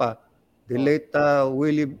 Santiago Capa. The late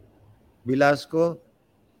Willie Velasco.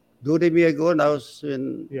 Dude Miego, now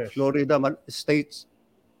in Florida States.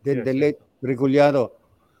 Then the late Reguliano.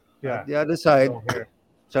 At the other side,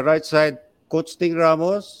 sa right side, Coach Sting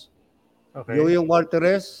Ramos, Yoyong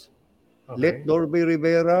Martirez, late Norby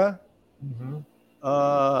Rivera,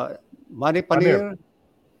 Manny Paner,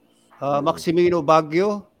 Maximino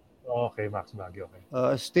Baguio. Okay, Max Baguio.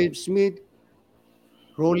 Steve Smith,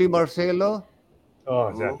 Rolly Marcelo.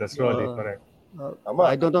 That's Rolly, correct.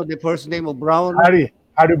 I don't know the first name of Brown. Harry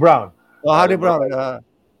Brown. Harry Brown.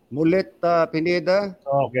 Mulet Pineda.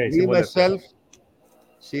 Okay, me, myself,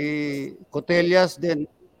 si Cotelias. Then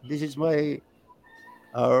this is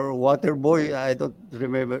our water boy. I don't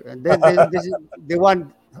remember. And then this is the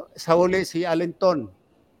one sa huli, si Allenton.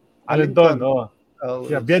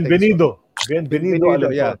 Bienvenido.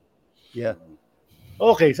 Allenton. Yeah.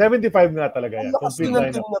 Okay, 75 nga talaga yan. Complete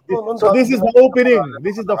lineup. So this is the opening.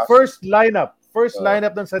 This is the first lineup. First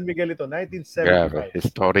lineup ng San Miguel ito, 1975. Grabe,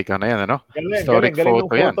 historic na yan, ano? Historic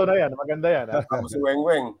photo yan. Photo na yan. Maganda yan. Si Weng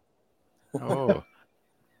Weng. Oo.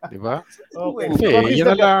 Di ba? Okay.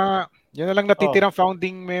 Yan na lang natitirang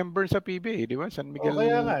founding member sa PBA, di ba? San Miguel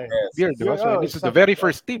Beer, di ba? So this is the very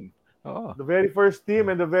first team. The very first team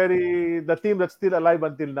and the team that's still alive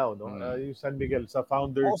until now, no? Yung San Miguel sa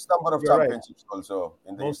founders. Most number of championships also.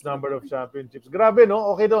 Most number of championships. Grabe,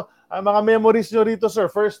 no? Okay, no? Ang mga memories nyo rito, sir.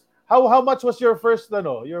 First, how much was your first,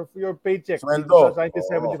 your paycheck? Sweldo. Sa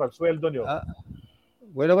 1975, sweldo nyo.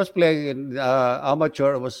 When I was playing in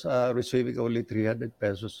amateur, I was receiving only 300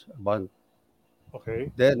 pesos a month. Okay.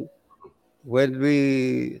 Then, when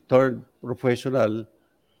we turned professional,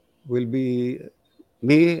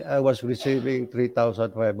 I was receiving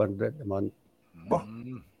 3,500 a month.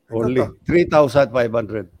 Only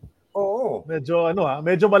 3,500. Oo.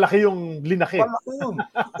 Medyo malaki yung linaki. Malaki yun.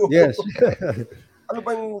 Yes. Ano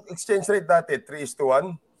ba yung exchange rate dati?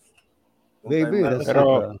 3:1? Maybe.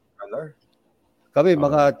 Pero kami,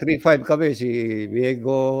 mga 3-5 kami. Si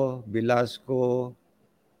Diego, Velasco,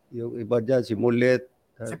 yung iba dyan, si Mulet.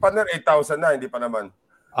 Si Paner, 8,000 na, hindi pa naman.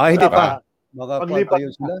 Hindi pa. Mga paglipat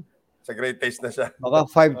sila. Sa great taste na siya. Mga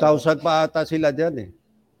 5,000 pa ata sila dyan eh.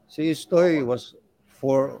 Si Istoy was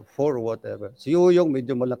 4 whatever. Si Yoyong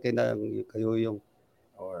medyo malaki na kayo yung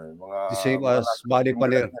Mga the same mga as Manny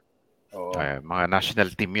Paner. Oo. Mga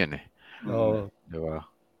national team yun eh. Oo. Di ba?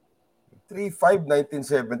 3.5,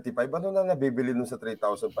 1975. Ano na nabibili nun sa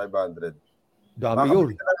 3,500? Dami yun.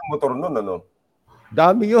 Makakabili ka na ng motor nun, ano?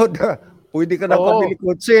 Dami yun. Pwede ka na Oo. pabili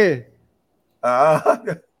kotse.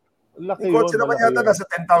 Laki Yung kotse yun, naman malaki yata, yun. nasa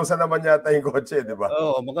 10,000 naman yata yung kotse, di ba?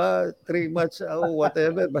 Oo, mga 3 months,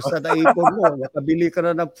 whatever. Basta naipon mo, makabili ka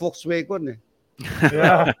na ng Volkswagen eh.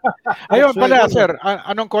 Yeah. Ayun pala, Volkswagen. sir.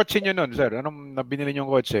 Anong kotse nyo nun, sir? Anong binili nyo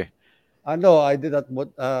kotse? I did not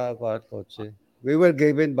bought kotse. We were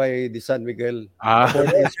given by the San Miguel Ford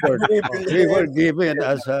Escort. We were given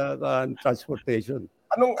as a transportation.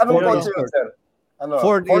 Anong Ford kotse yun, Escort. sir? Ano?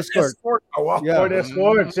 Ford Escort. Wow. Yeah. Ford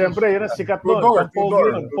Escort, siyempre, yun ang sikat nun. Two-door, Pang-pogi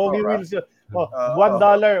two-door, yun. two-door, Pogi ah. wheels yun.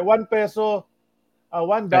 $1, $1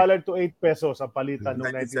 to 8 pesos ang palitan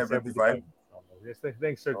noong 1975. 1975. Yes,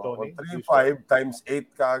 thanks, Sir Tony. 3.5 times 8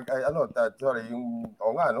 no?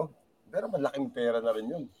 Pero malaking pera na rin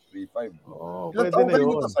yun, 3.5. Oh, Ilan pwede taong na kayo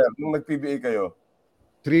yun. nito, sir, nung nag-PBA kayo?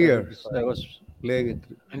 3 years. I was playing it.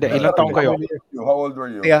 Hindi, ilang taong kayo? How old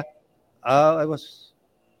were you? Yeah. I was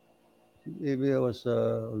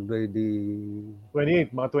already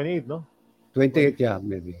 28, mga 28, no? 28, yeah,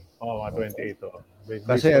 maybe. Oh, mga 28. Oh.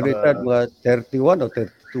 Kasi I retired mga 31 o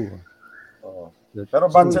 32. Oo.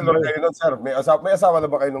 Pero bachelor kayo nun, sir. May asawa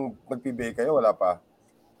na ba kayo nung nag-PBA kayo? Wala pa?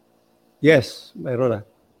 Yes, mayroon na.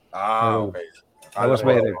 Okay. I was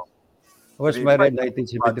married. I was married in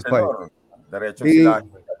 1975. Bachelor. Diretso sila.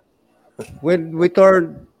 When we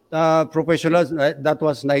turned professionals, that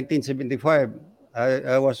was 1975.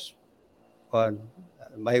 I was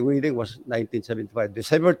my wedding was 1975.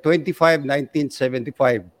 December 25,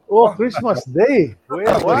 1975. Oh, Christmas Day.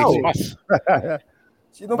 Wow. Christmas.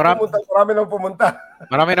 Sino pumunta? Marami nang pumunta.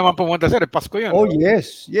 Marami naman pumunta, sir. Pasko yun. Oh,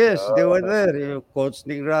 yes. They were there. Yung Coach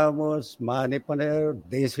Nick Ramos, Manny Paner,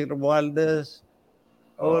 Daisy Romualdez.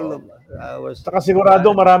 All of I was... Saka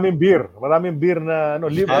sigurado maraming beer. Maraming beer na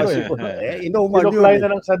libre. Inuman yun. Sinuply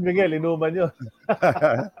na ng San Miguel, inuman yun.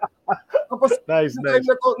 Tapos, Nice.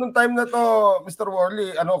 nung time na to, Mr.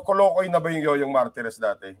 Worley, kolokoy na ba yung Yoyong Martires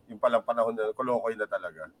dati? Yung palang panahon na, kolokoy na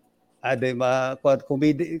talaga.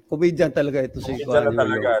 Comedian talaga ito si Comedian na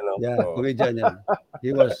talaga, no? Yeah, comedian yan.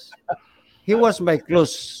 He was my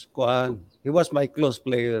close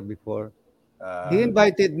player before. He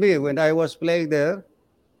invited me when I was playing there.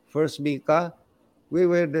 First Mika, we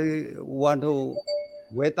were the one who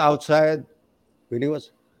went outside when he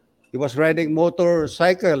was riding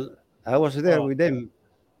motorcycle. I was there with him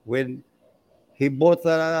when he bought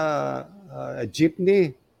a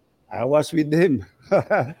jeepney. I was with him.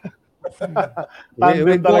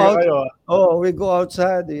 we go out. We go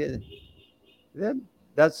outside. Then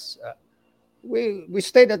that's we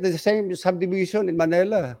stayed at the same subdivision in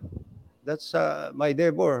Manila. That's my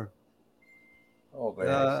neighbor. Okay.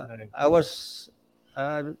 I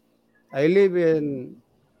live in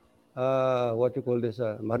what you call this,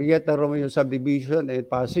 Marietta Romeo subdivision in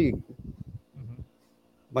Pasig.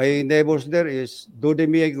 My neighbors there is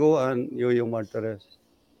Dodemiego and Yoyong Martires.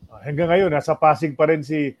 Hanggang ngayon, nasa Pasig pa rin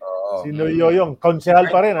si Yoyong.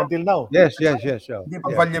 Konsehal pa rin until now. Yes. Hindi pa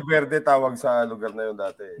Valle Verde tawag sa lugar na yun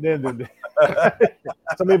dati. Hindi.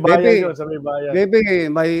 Sa may bayan yun, sa may bayan. Maybe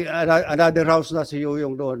may another house na si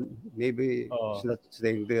Yoyong doon. Maybe it's not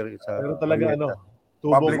staying there. Pero talaga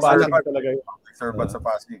Public Pasig servant. talaga yun. Public servant sa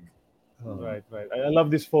Pasig. Right. I love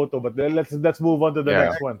this photo, but let's move on to the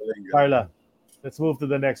next one. Carla, let's move to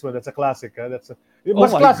the next one. That's a classic. Mas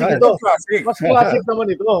classic ito. Mas classic naman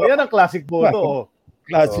ito. Yan ang classic photo.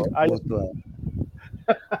 Classic photo.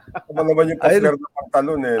 Ano naman yung pa-flare na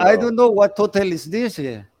pantalon I don't know what hotel is this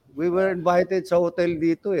eh. We were invited sa hotel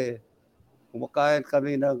dito eh. Kumakain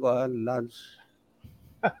kami ng lunch.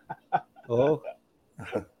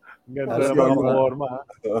 Ganda na mga forma.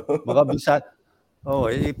 Mga Bisaya.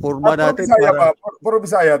 Ipurma natin. Puro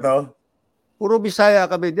Bisaya to? Puro Bisaya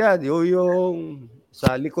kami diyan. Yung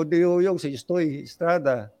sa likod ni Yoyong, si Stoy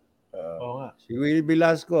Estrada. Si Willie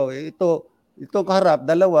Velasco. Itong kaharap,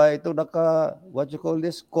 dalawa. Ito what you call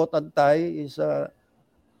this, coat and tie is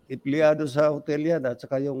empleyado sa hotel yan. At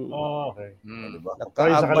saka yung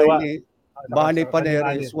nakaambay ni Manny Paner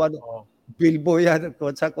is one billboy yan.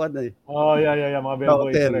 Kwan eh. Yeah. Mga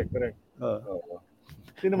bellboy. Correct.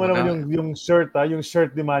 Sino mo naman yung shirt, yung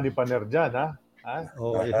shirt ni Manny Paner dyan, ha?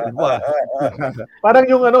 Iba. Parang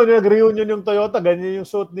yung nag-reunion yung Toyota, ganyan yung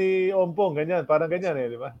suit ni Ompong, ganyan, parang ganyan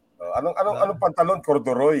di ba? Anong pantalon?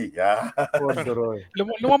 Corduroy. Yeah. Corduroy.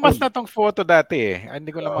 Lumabas na tong photo dati eh.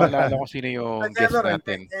 Hindi ko lang maalala kung sino yung guest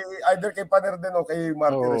natin. Either kay Paner din o kay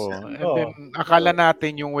Martinez. Oh, and then akala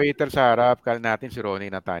natin yung waiter sa harap, akala natin si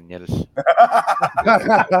Ronnie Nathaniels.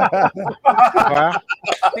 Diba?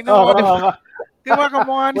 Tingnan mo, diba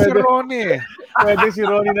kamukha ni si Ronnie eh. Pwede si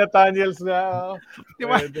Ronnie Nathaniels na.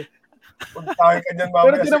 Diba? Puntahan ka dyan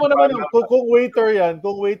Pero mamaya. tinan mo naman, kung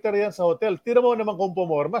waiter yan sa hotel, tinan mo naman kung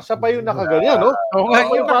pumorma, siya pa yung nakaganyan, no? Oo nga,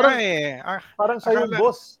 yung parang eh. Parang siya yung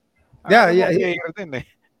boss. Yeah.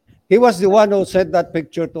 He was the one who sent that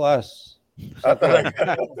picture to us. Talaga.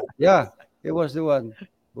 Yeah, he was the one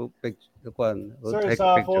who picked the one. Sir,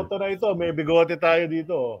 sa photo na ito, may bigote tayo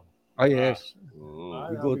dito. Oh, yes.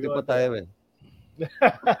 Bigote pa tayo eh.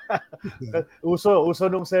 Uso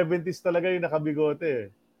nung 70s talaga yung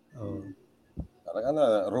nakabigote. Oh. Parang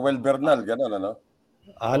Ruel Bernal, gano'n, ano?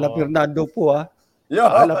 Ala Fernando po, ha?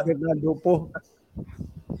 Yeah. Ala Fernando po.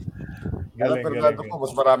 Ala Fernando po,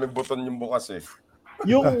 mas maraming buton yung bukas eh.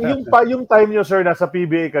 Yung time nyo, sir, nasa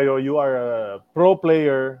PBA kayo, you are a pro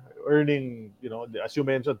player, earning, as you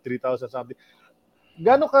mentioned, 3,000 something.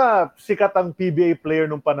 Gaano ka sikat ang PBA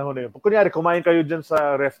player nung panahon na yun? Kunyari, kumain kayo dyan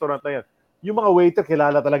sa restaurant na yan. Yung mga waiter,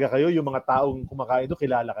 kilala talaga kayo? Yung mga taong kumakain doon,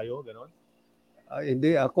 kilala kayo? Ganon?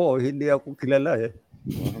 Hindi ako kilala eh.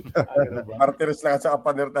 Martires lang sa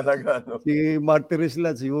Paner talaga. No? Si Martires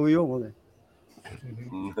lang, si Uyong.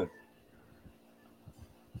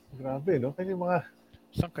 Grabe, no? Kaya yung mga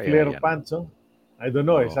yan? flare pants, oh. I don't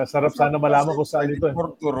know, Sasarap sana malaman kung saan ito.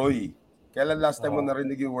 Corduroy. Kailan last time mo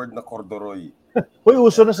narinig yung word na corduroy? Uy,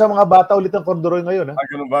 uso na sa mga bata ulit ang corduroy ngayon, ha?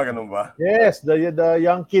 Ganun ba? Yes, the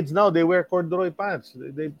young kids now, they wear corduroy pants.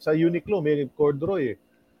 Sa Uniqlo, may corduroy eh.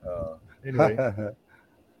 Anyway.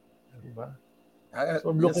 Diba?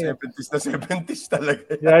 So, 70s na 70s talaga.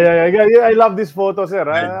 Yeah. I love this photo, sir.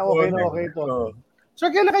 Okay ito.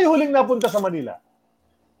 So, kailan kayo huling napunta sa Manila?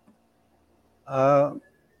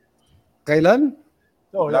 Kailan?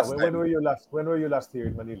 No, when were you last here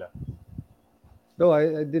in Manila? No,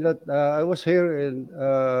 I did not. I was here in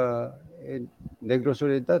Negros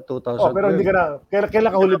Oriental, 2000. Pero hindi ka na.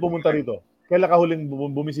 Kailan ka huling pumunta rito? Kailan ka huling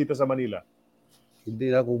bumisita sa Manila?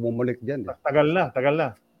 Hindi na ako bumalik dyan. Tagal na.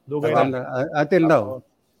 Dugay na. Until now.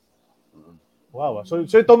 Wow. So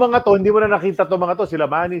itong mga to, hindi mo na nakita itong mga to. Sila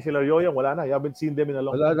Manny, sila Yoyong, wala na. You haven't seen them in a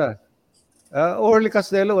long time. Wala na. Worley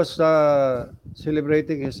Castello was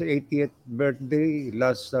celebrating his 80th birthday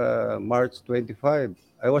last March 25.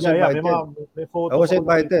 I was invited. May photo I was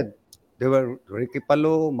invited. There were Ricky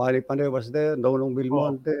Palo, Manny Paner was there, Nonong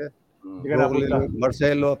Belmonte,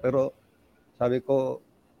 Marcelo, pero sabi ko,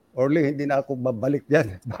 Orly, hindi na ako babalik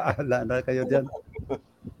dyan. Bahala na kayo dyan.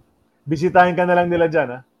 Bisitahin ka na lang nila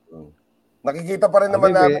dyan, ha? Nakikita pa rin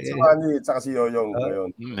naman natin si Manny at saka si Yoyong.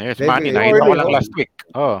 Yes, Manny, nakita ko lang last week.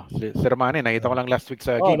 Sir Manny, nakita ko lang last week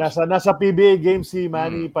sa games. Nasa PBA game si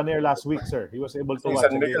Manny Paner last week, sir. He was able to watch.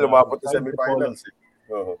 San Miguel, lumapot sa semifinals.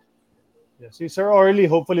 Si Sir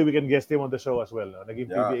Orly, hopefully we can guest him on the show as well.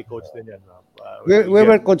 Naging PBA coach din yan. We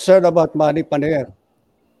were concerned about Manny Paner.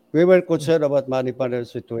 We were concerned about Manny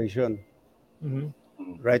Paner's situation.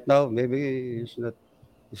 Right now, maybe he's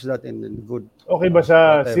not in good. Okay ba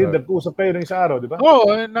siya? Nag-usap kayo ng isang araw, di ba?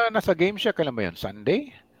 Nasa game siya. Kailan ba yun?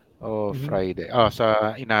 Sunday? O Friday?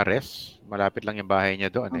 Sa Inares. Malapit lang yung bahay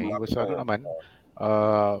niya doon.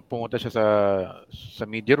 Pumunta siya sa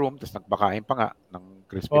media room, tapos nagpakain pa nga ng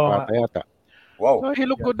crispy pata yata. Wow. So, he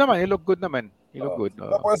looked good naman. He looked good.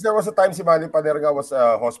 Tapos there was a time si Manny Paner was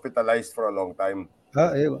hospitalized for a long time.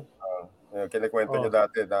 Kinikwento niya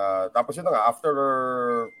dati na tapos yun nga after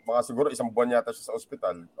mga siguro isang buwan yata siya sa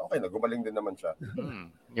ospital, okay na gumaling din naman siya.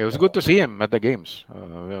 It was good to see him at the games.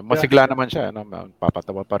 Masigla naman siya,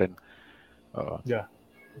 papatawa pa rin.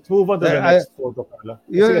 Let's move on to the next photo, Carla.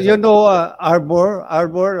 You know Arbor,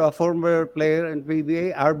 a former player in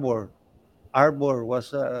PBA. Arbor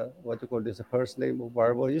was what you call this, the first name of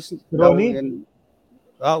Arbor. Ronnie?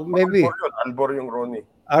 Maybe. Arbor yung Ronnie.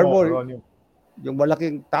 Arbor. Yung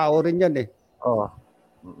malaking tao rin yan eh.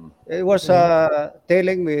 It was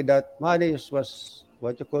telling me that Manny was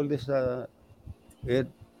what you call this in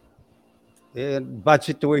bad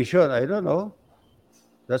situation. I don't know.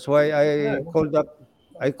 That's why I called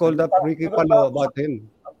up Ricky Palo about him.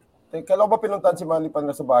 Kailan ba pinuntahan si Manny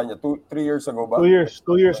Paner sa bahay niya? 3 years ago ba? 2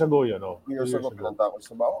 years ago yun. 2 years ago pinuntahan ko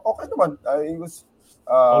sa bahay. Okay naman. He was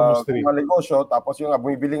almost 3. Negosyo, tapos yung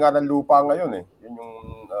bumibili nga ng lupa ngayon eh. Yun yung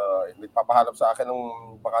nagpapahanap sa akin ng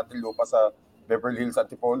bakanteng lupa sa Beverly Hills,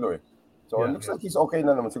 Antipolo eh. So looks like he's okay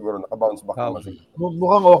na naman siguro. Naka-bounce back naman siguro.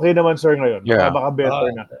 Mukhang okay naman, sir, ngayon. Baka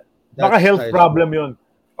better na. Baka health problem yun.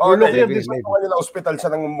 Oh, We're looking hindi. at this. Maybe. Nila hospital siya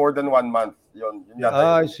ng more than 1 month. Yun yata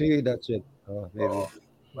I yun. see, that's it. Maybe. Oo.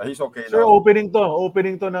 He's okay Sir, now. opening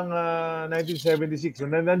to ng 1976.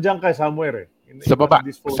 Nandiyan ka somewhere eh. Sa baba.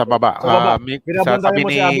 this photo. Sa baba. Sa baba. Sa Binabantayan tabi mo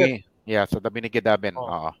ni... si Abet. Yeah, sa tabi ni Gidaben. Oh.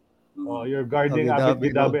 Oo. Oh, you're guarding Gidaben, Abet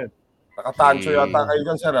Gidaben. Nakatanso Si- yata kayo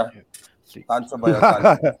dyan, sir. Si- Tanso ba yan?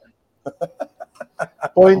 Tanso.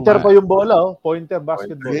 Pointer pa yung bola, oh. Pointer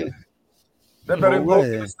basketball. Yeah. Pero yung Oo nga goal,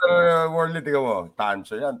 eh. Mr. Worley, tingnan mo.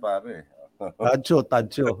 Tanso yan, pare. Tancho.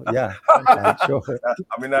 Yeah, tancho.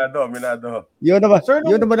 Aminado. Yun naman, Sir,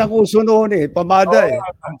 yun naman ang uso noon eh. Pamada eh.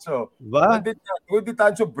 Tanso. Diba? Hindi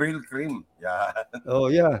Tanso, Brill Cream. Yan. Oh,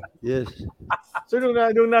 yeah. Yes. So, nung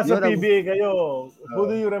nasa Yun ang- PBA kayo, who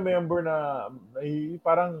do you remember na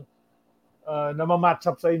parang namamatch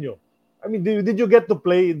up sa inyo? I mean, did you get to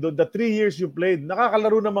play the 3 years you played?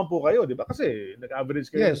 Nakakalaro naman po kayo, di ba? Kasi nag-average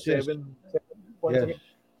kayo Yes, ng 7 points a Yes. game.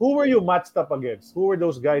 Who were you matched up against? Who were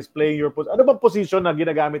those guys playing your position? Ano bang position na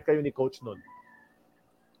ginagamit kayo ni coach noon?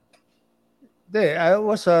 I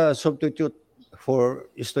was a substitute for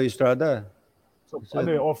Isto Estrada. So, So, ano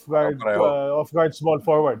yung off guard, small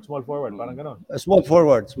forward, parang ganon. A small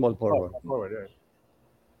forward. Forward, yeah.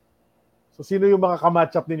 So, sino yung mga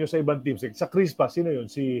kamatch up ninyo sa ibang teams? Sa Chris pa, sino yun?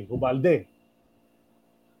 Si Hubalde.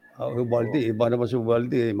 Ubaldi, iba naman si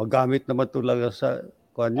Ubaldi. Magamit naman talaga sa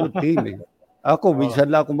team eh. Ako, minsan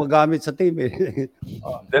lang ako magamit sa team eh.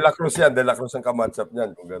 De La Cruz yan. De La Cruz ang kamatsap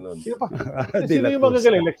niyan kung ganun. Sino pa? De Sino La yung Cruz.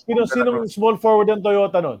 magagaling? Sinong small forward ng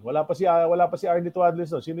Toyota noon? Wala pa si Arnie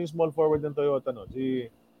Tuadles noon. Sino yung small forward ng Toyota noon?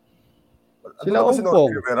 Sila Ano ba si Ompong.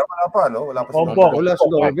 Norby Rivera? Wala pa, no? Wala pa si Ompong. Norby. Wala si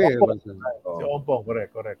Norby. Si Ompong,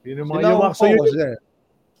 correct. Yun yung mga Sila yung, so Ompong kasi.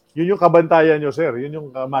 yun yung kabantayan nyo, sir. Yun yung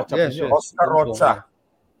match up Yes, niyo. yes. Oscar Rocha.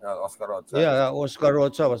 Oscar Rocha. Yeah, Oscar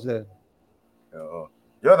Rocha was there. Oo.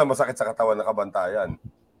 Yun ang masakit sa katawan ng kabantayan.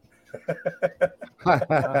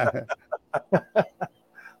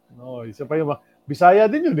 No, isa pa yung Bisaya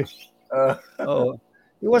din yun eh. Oh.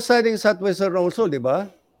 He was signing Southwestern also, di ba?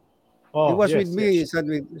 Oh, He was yes, with me, yes.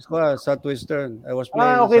 Southwestern. I was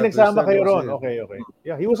playing Okay, Southwestern nagsama kayo ron. also. Okay.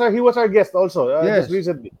 Yeah, he was our guest also Yes. just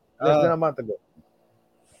recently. Less than a month ago.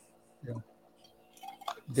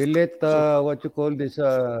 They let, what you call this,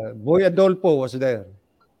 Boy Adolfo was there.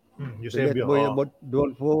 Eusebio. Boy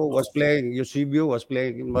Adolfo was playing. Eusebio was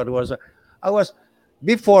playing in Mariwasa. I was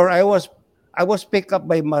picked up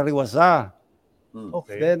by Mariwasa.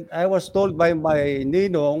 Okay. Then I was told by my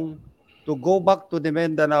ninong to go back to the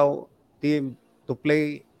Mindanao team to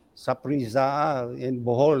play sa Prisa in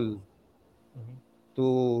Bohol to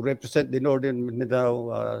represent the Northern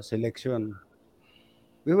Mindanao selection.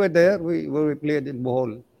 We were there. We played in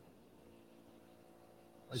Bohol.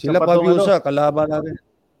 Sila Pabiosa, kalaban namin.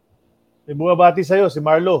 May bumabati sa'yo, si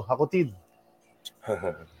Marlo Hakutid.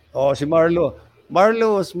 Si Marlo.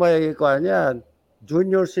 Marlo was my yan.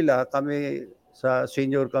 Junior sila, kami sa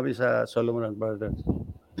senior kami sa Solomon and Brothers.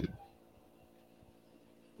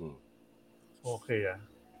 Okay,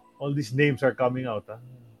 all these names are coming out.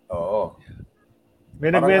 Oo.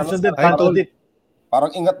 May Parang nag-mention din, ano,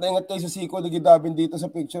 Parang ingat na ingat kayo sa Siko na Gidabin dito sa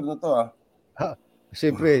picture na to.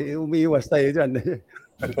 Siyempre, umiiwas tayo dyan.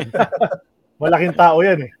 Malaking tao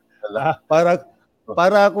yan eh.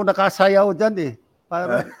 Para ako nakasayaw dyan eh.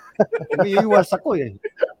 Para umiiwas ako eh.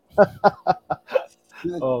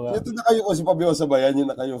 Ito nakayuko si Fabiosa ba yan? Yung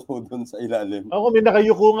nakayuko doon sa ilalim. Ako may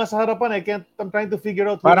nakayuko nga sa harapan. I'm trying to figure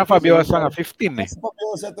out. Parang Fabiosa nga, 15 eh. Si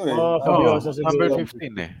Fabiosa to eh. Fabiosa siguro. Number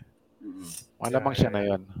 15 eh. Malamang siya na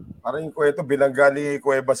yun. Parang yung kwento, bilangga ni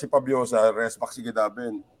Cuevas si Fabiosa, respack si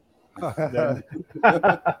Gidabin.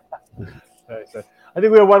 I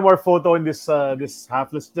think we have one more photo in this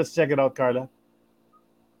half. Let's just check it out, Carla.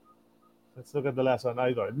 Let's look at the last one.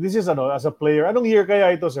 This is as a player. Anong year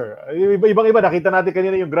kaya ito, sir? Ibang-iba. Nakita natin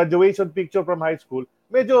kanina yung graduation picture from high school.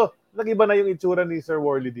 Medyo nag-iba na yung itsura ni Sir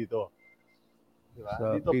Worley dito. Diba?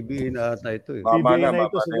 Sa PBA na ata ito eh. PBA na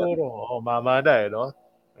ito siguro. Mama na no?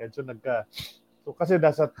 Medyo So kasi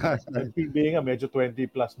nasa PBA nga, medyo 20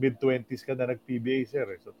 plus, mid-20s ka na nag-PBA, sir.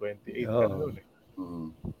 So 28 ka na nun eh.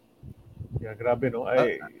 Yeah, grabe, no?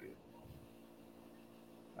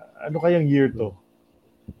 Ano kayang year to?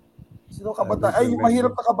 Sino kabantayan? Ay, yung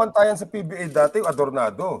mahirap na kabantayan sa PBA dati, yung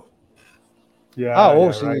Adornado. Yeah,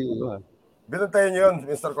 right. Binantayan niyo yun,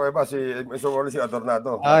 Mr. Cuevas, si Mr. Worley, si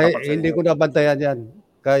Adornado. Hindi ko nabantayan yan.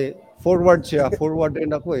 Kay forward siya, forward din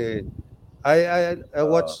ako eh. I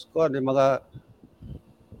watch ko yung mga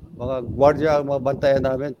gwardiya ang mga bantayan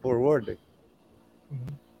namin forward eh.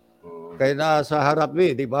 Kaya nasa harap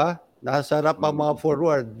di ba? Nasa harap ang mga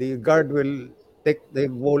forward. The guard will take the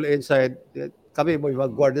ball inside. Kami may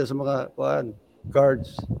mag-guardia sa mga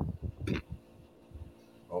guards.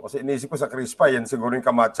 Kasi inisip ko sa Chris Pa, yan siguro yung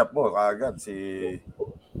kamatchup mo kaagad.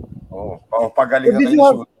 Pagalingan na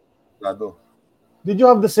yung shoot. Did you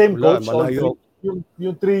have the same Wala, coach? malayo.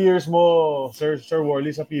 Yung 3 years mo, Sir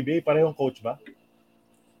Worley, sa PBA, parehong coach ba?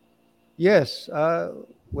 Yes.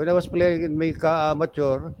 When I was playing in Mika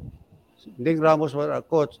Amateur, Ding Ramos was our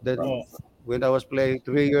coach. Then when I was playing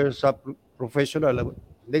 3 years sa professional,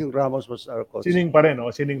 Ding Ramos was our coach. Sining pa rin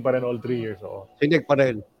all 3 years. Sinig pa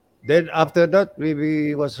rin. Then after that,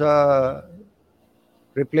 we was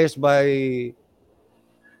replaced by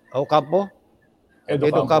Ocampo.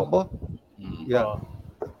 Edo Campo. Yeah.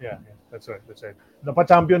 Yeah, that's right.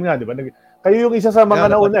 Napa-champion nga, di ba? Kayo yung isa sa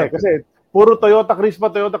mga nauna kasi puro Toyota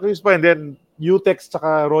Crispa, and then UTEX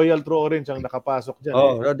tsaka Royal True Orange ang nakapasok dyan.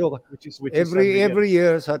 Which is every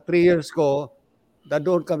year, sa 3 years ko,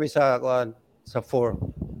 doon kami sa 4.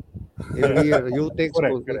 Every year, UTEX.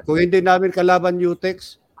 Correct. Kung hindi namin kalaban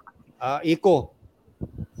UTEX, Eco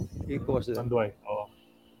Sanduay.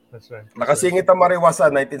 That's right. Nakasingit ang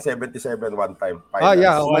Mariwasa 1977 one time.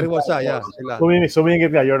 Mariwasa, sila.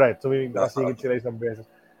 Sumingit nga, you're right. Nakasingit sila isang beses.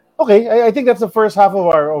 Okay, I think that's the first half of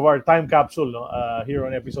our time capsule, no? Here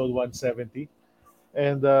on episode 170.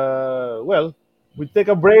 And we take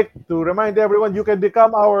a break to remind everyone you can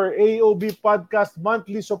become our AOB Podcast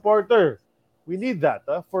monthly supporter. We need that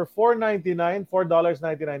for $4.99 or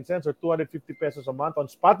 250 pesos a month on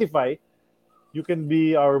Spotify. You can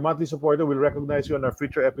be our monthly supporter. We'll recognize you on our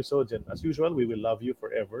future episodes. And as usual, we will love you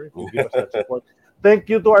forever if you give us that support. Thank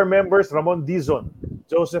you to our members, Ramon Dizon,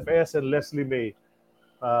 Joseph S., and Leslie May,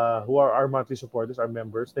 who are our monthly supporters, our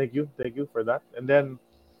members. Thank you for that. And then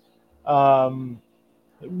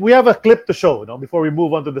we have a clip to show, before we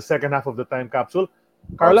move on to the second half of the time capsule.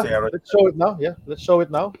 Carla, let's show it now. Yeah, let's show it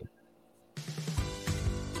now.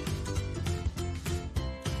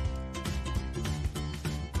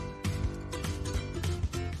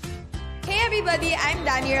 Everybody, I'm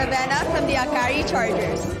Dani Ravenna from the Akari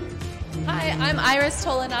Chargers. Hi, I'm Iris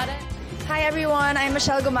Tolenada. Hi everyone, I'm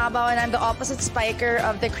Michelle Gumabao and I'm the opposite spiker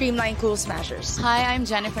of the Creamline Cool Smashers. Hi, I'm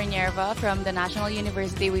Jennifer Nierva from the National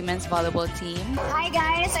University Women's Volleyball Team. Hi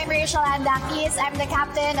guys, I'm Rachel Andakis. I'm the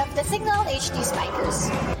captain of the Signal HD Spikers.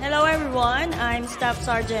 Hello everyone, I'm Staff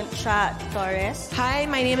Sergeant Sha Torres. Hi,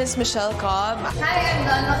 my name is Michelle Cobb. Hi, I'm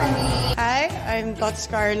Don Macandi. Hi, I'm Tots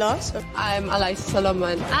Carlos. I'm Eliza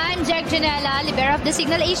Solomon. I'm Jack Janela, libero of the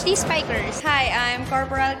Signal HD Spikers. Hi, I'm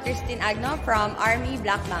Corporal Christine Agno from Army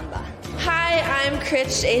Black Mamba. Hi, I'm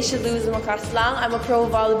Critch Aishaluz Makaslang. I'm a pro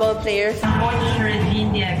volleyball player. I'm Coach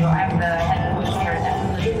Regine Diego. I'm the head coach here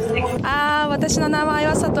at 私の名前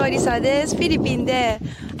は佐藤梨沙です。フィリピンで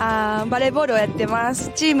バレーボールをやってま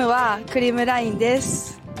す。チームはクリームラインで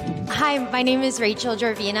す。Hi, my name is Rachel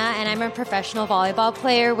Jorvina, and I'm a professional volleyball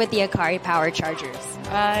player with the Akari Power Chargers.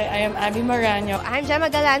 Hi, I am Abby Marano. I'm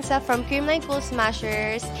Gemma Galanza from Creamline Cool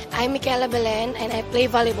Smashers. I'm Michaela Belen, and I play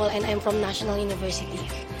volleyball, and I'm from National University.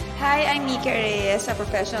 Hi, I'm Mika Reyes, a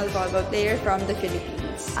professional volleyball player from the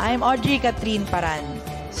Philippines. I'm Audrey Catherine Paran.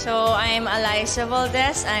 So I'm Eliza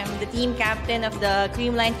Valdez. I'm the team captain of the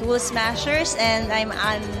Creamline Cool Smashers, and I'm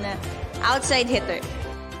an outside hitter.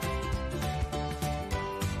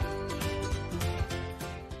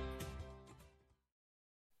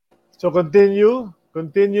 So continue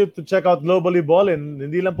to check out Globally Ball, and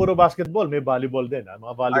hindi lang puro basketball, may volleyball din.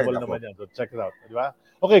 Mga volleyball naman yan. So check it out. Di ba?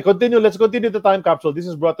 Okay, let's continue the time capsule. This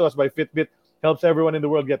is brought to us by Fitbit. Helps everyone in the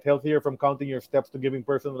world get healthier, from counting your steps to giving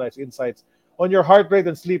personalized insights on your heart rate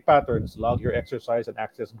and sleep patterns. Log your exercise and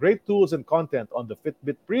access great tools and content on the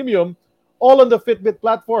Fitbit Premium, all on the Fitbit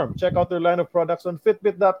platform. Check out their line of products on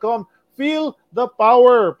Fitbit.com. Feel the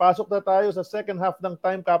power. Pasok na tayo sa second half ng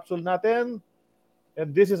time capsule natin.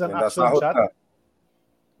 And this is an action shot.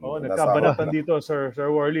 Nagkabanatan dito, Sir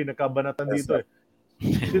Worley. Nagkabanatan dito.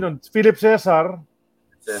 Sino? Philip Cesar.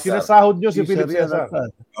 Sinasahod nyo si Philip Cesar.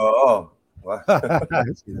 Oo.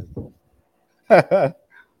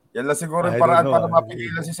 Yan lang siguro yung paraan para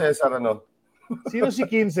mapigilan si Cesar, ano? Sino si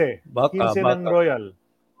 15? 15 ng Royal.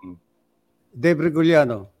 Dave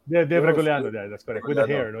Reguliano. Dave Reguliano, that's correct. With the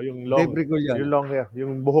hair, no? Yung long hair.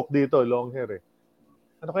 Yung buhok dito, long hair eh.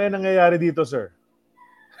 Ano kaya nangyayari dito, sir?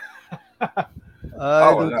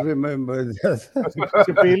 I don't remember that.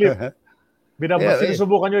 Si Philip.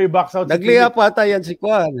 Sinusubukan nyo i-box out si Philip. Nagliya pata yan si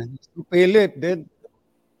Kwan. Si Philip. Then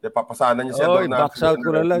papasanan niya siya doon. I-box out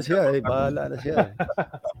ko na lang siya. Bahala na siya.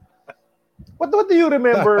 What do you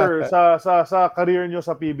remember sa career nyo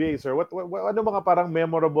sa PBA, sir? Ano mga parang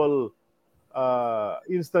memorable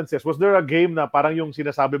instances? Was there a game na parang yung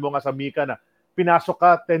sinasabi mo nga sa Mika na pinasok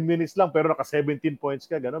ka 10 minutes lang pero naka 17 points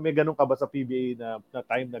ka? Gano'n? May gano'n ka ba sa PBA na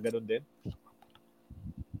time na gano'n din?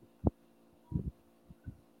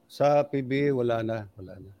 Sa PBA, wala na.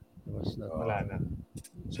 Wala na.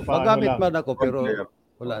 So, Magamit lang? man ako, pero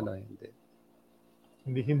wala na.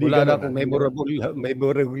 Hindi wala na ganun, akong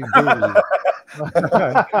memorable game.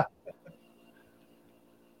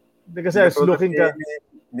 Kasi I was looking ka.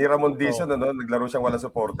 Ni Ramon Dizon, naglaro siyang walang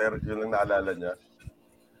supporter. Yun lang naalala niya.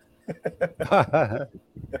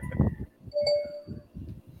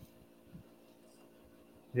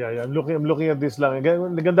 Yeah, I'm looking at this lang.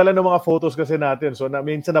 Ganda lang ng mga photos kasi natin. So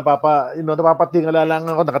minsan napapatingala lang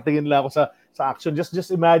ako, nakatingin lang ako sa action.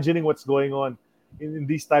 Just imagining what's going on in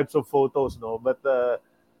these types of photos, no. But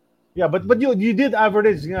but you did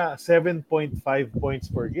average nga 7.5 points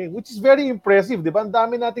per game, which is very impressive, 'di ba? Ang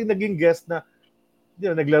dami nating naging guest na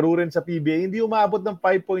naglaro rin sa PBA, hindi umaabot ng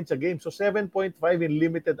 5 points a game. So 7.5 in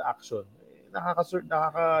limited action.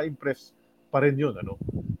 Nakaka-impress pa rin yun,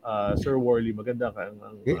 Sir Worley, maganda ka.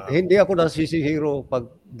 Hindi ako nasisihiro. Pag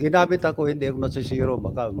ginamit ako, hindi ako nasisihiro.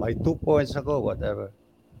 Baka may 2 points ako, whatever.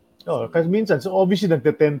 Kasi minsan, so obviously,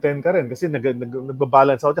 nagte-10-10 ka rin kasi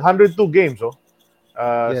nagbabalance out. 102 games,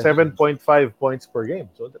 7.5 points per game.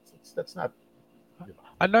 So that's not...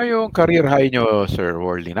 Ano yung career high nyo, Sir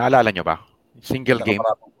Worley? Naalala nyo ba? Single game?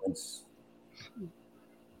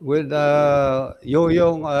 When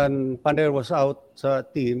Yoyong and Paner was out sa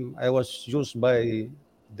team, I was used by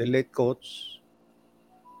the late coach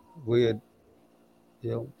with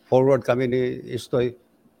forward kami ni Estoy.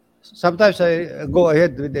 Sometimes I go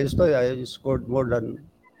ahead with Estoy. I scored more than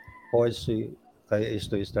points kay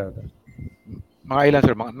Estoy Estrada. Mga ilan,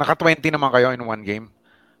 sir? Naka-20 naman kayo in one game?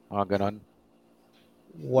 Mga ganon?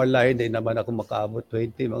 Wala, hindi naman ako makaabot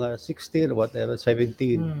 20, mga 16, whatever,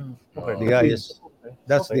 17. Okay. The highest.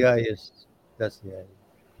 That's the highest.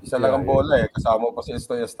 Isa lang ang bola kasama pa si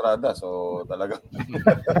Estoy Estrada. So talagang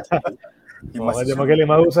magaling.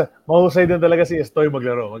 Mahusay din talaga si Estoy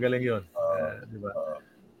maglaro. Magaling yun. Diba?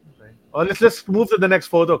 Okay. Let's move to the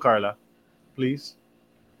next photo, Carla. Please.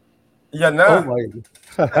 Yan na. Oh my.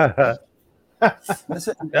 That's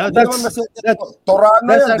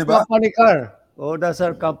our company car. That's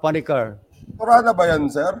our company car. Torana ba yan,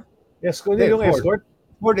 sir? Escort, yung escort?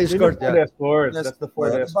 Ford Escort, yeah. That's the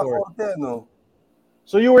Ford Escort. No?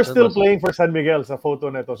 So you were still playing for San Miguel sa photo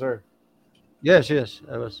neto, sir? Yes,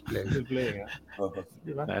 I was playing. Still playing,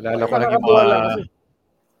 Diba? Naalala ko lang yung mga...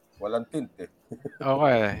 Walang tint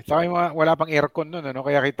Okay. Saka yung wala pang aircon nun,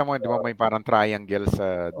 Kaya kita mo, di ba, may parang triangle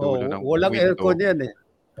sa dulo ng walang window. aircon yan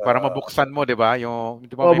Para mabuksan mo, di ba? Yung,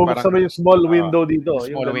 di ba, may mabuksan mo yung small window dito.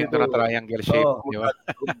 Small window na triangle shape, di ba?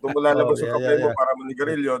 Dumalabas yung kape mo para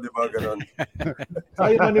manigarilyo, di ba? Ganon. Saka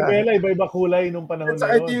yung manibela, iba-iba kulay nung panahon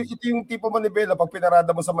na yun. Ito yung tipo manibela, pag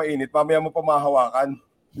pinarada mo sa mainit, mamaya mo pa mahawakan.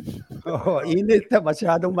 Init na,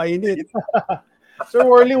 masyadong mainit. Sir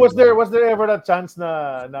Worley, was there ever a chance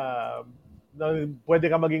na pwede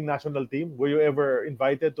ka maging national team? Were you ever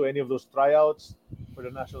invited to any of those tryouts for the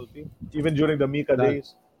national team? Even during the Mika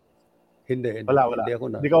days? Hindi. Wala.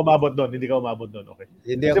 Hindi ka umabot doon.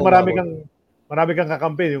 Okay. Kasi marami kang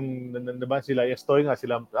kakampi. Yung diba, sila Estoy nga,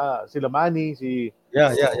 sila Manny, si...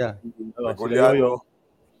 Yeah. Sila Yoyo.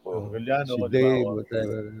 Guliano. Si Dave,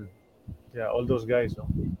 whatever. Yeah, all those guys, no?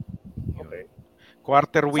 Okay.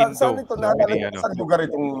 Quarter window. Saan ito? Saan lugar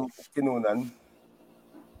itong kinunan?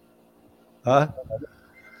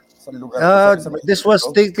 Saan lugar? This was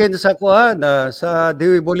taken sa sa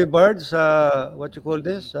Dewey Boulevard, sa what you call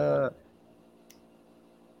this?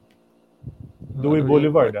 Dewey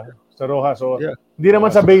Boulevard, sa Rojas. So, hindi naman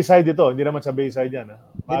sa Bayside ito. Hindi naman sa Bayside yan.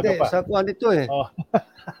 Hindi, sa kuan ito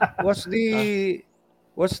was the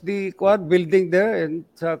kuan building there and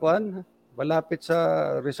sa kuan malapit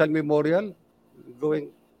sa Rizal Memorial going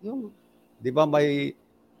yung di ba may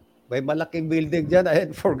malaking building diyan. I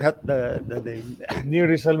forgot the name. Near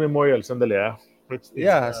Rizal Memorial, sandali ano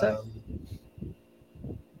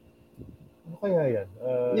kaya yan?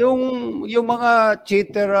 Yung mga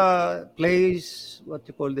cheater place, what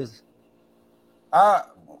you call this?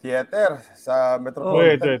 Theater sa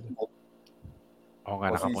Metropolitan. Wait. Oo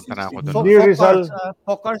nga, nakapunta na ako doon. Near Rizal.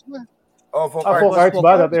 Focars ba? Focars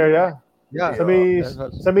ba? That area? Yeah. Sa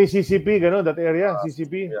may CCP, gano'n, that area?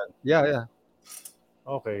 CCP? Yeah.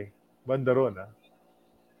 Okay. Banda ron,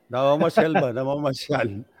 Namamasyal ba?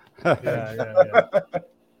 Namamasyal. Yeah.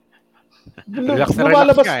 Relax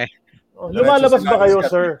ka Lumalabas ba kayo,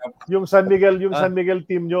 sir? Yung San Miguel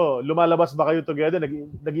team nyo, lumalabas ba kayo together?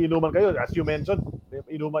 Nag-iinuman kayo? As you mentioned,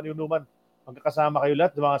 inuman. Magkakasama kayo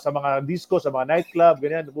lahat sa mga disco, sa mga nightclub,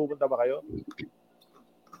 ganyan. Pupunta ba kayo?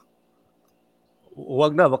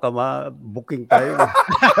 Huwag na, baka ma-booking tayo.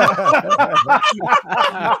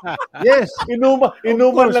 Yes.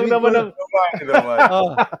 Inuman lang naman ng...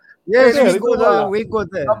 Yes, we go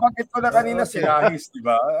there. Kapagit ko na kanina si Rahis, di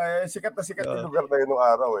ba? Sikat na sikat yung lugar na yun nung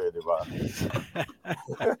araw di ba?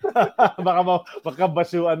 Baka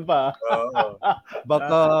basyuan pa.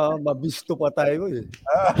 Baka mabisto pa tayo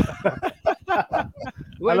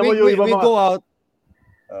Alam mo yung iba we go out.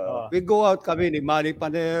 We go out kami ni Manny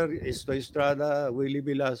Paner, Esto Estrada, Willie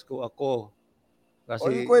Velasco, ako.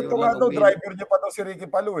 Kasi yung kwento nga daw, driver niya pa daw si Ricky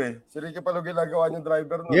Palu Si Ricky Palu ginagawa niyang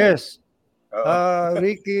driver no. Yes.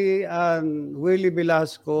 Ricky and Willie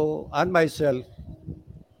Velasco and myself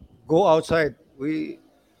go outside. We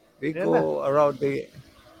go around the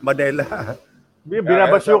Manila.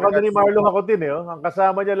 Binabasyo kami ni Marlon Hakutin Ang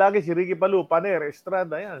kasama niya lagi si Ricky Palu, Paner,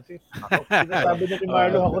 Estrada yan. Sinasabi niya ni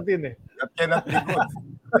Marlon Hakutin That cannot be good.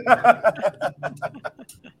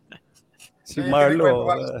 Si Marlo.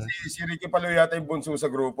 Si Ricky Palu yata yung bunso sa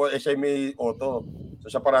grupo. Siya may auto. So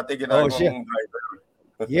siya parati ginagawa ng driver.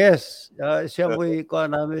 Yes. Siya po yung kuha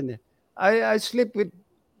namin I sleep with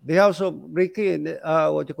the house of Ricky in,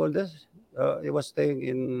 what you call this? He was staying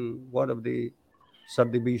in one of the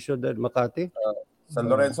subdivision at Makati. San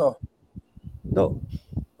Lorenzo? No.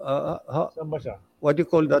 Saan ba siya? What do you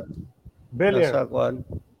call that? Bel Air.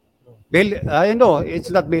 I know, it's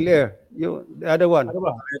not Bel Air. The other one. Ano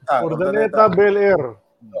ba? Urdaneta, Bel Air.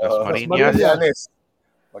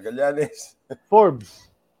 Magallanes. Forbes.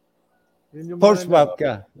 Forbes Park,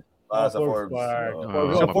 sa Forbes.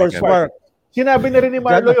 Sa Forbes Park. Sinabi na rin ni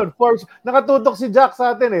Marlo yun. Forbes. Nakatutok si Jack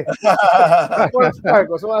sa atin Forbes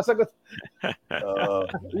Park. Sumasagot.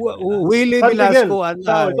 Willie Velasco and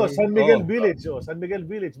I. San Miguel Village. San Miguel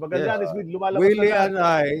Village. Magallanes, lumalabas Willie and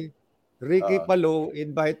I, Ricky Palu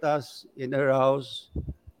invite us in her house.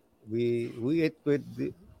 We ate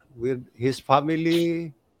with his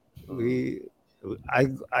family.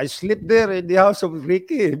 I slept there in the house of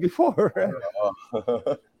Ricky before.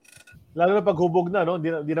 Lalo na pag hubog na, no?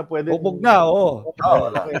 Hindi na pwede. Hubog na,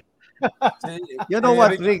 You know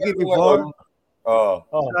what, Ricky, before?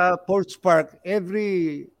 Ports Park,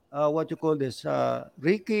 every, what you call this,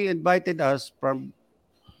 Ricky invited us from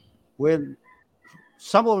when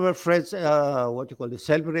some of our friends, what you call this,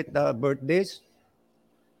 celebrate the birthdays.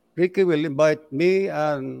 Ricky will invite me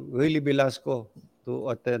and Willie Velasco to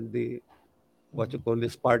attend the, what you call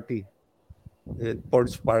this, party in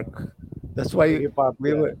Ports Park. That's why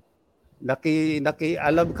we were,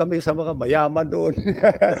 alam kami sa mga mayaman doon.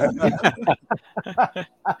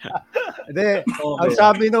 Ang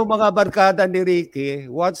sabi ng mga barkada ni Ricky,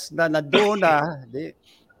 once na nandoon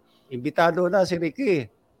imbitado na si Ricky.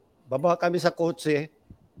 Baba kami sa kotse.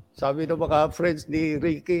 Sabi ng mga friends ni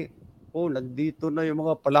Ricky, nandito na yung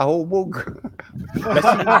mga palahubog.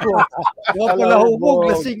 Lasinggo. Mga palahubog,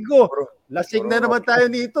 lasinggo. Lasing na naman tayo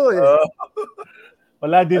dito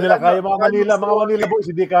Wala, di nila kaya mga Manila boys,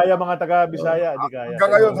 hindi kaya mga taga Bisaya, hindi kaya.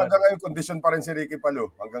 Hanggang ngayon, condition pa rin si Ricky Palu,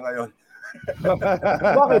 hanggang ngayon.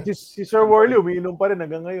 Bakit? Si Sir Worley, umiinom pa rin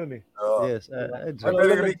hanggang ngayon Yes. Pero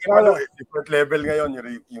yung Ricky Palu, different level ngayon.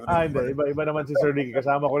 Yung hindi. Iba naman si Sir Ricky.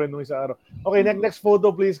 Kasama ko rin nung isang araw. Okay, next photo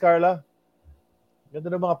please, Carla. Ganda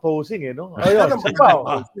ng mga posing no? Ayun,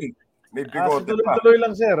 may bigote pa. Tuloy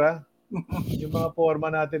lang, sir, Yung mga forma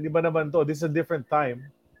natin, iba naman to. This is a different time.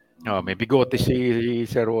 May bigote si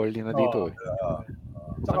Sir Worley na dito.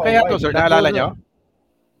 Kaya to, sir, naalala nyo?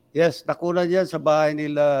 Yes, nakunan yan sa bahay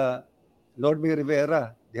nila Normie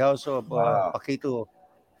Rivera, the house of Paquito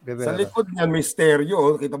Rivera. Sa likod niyan may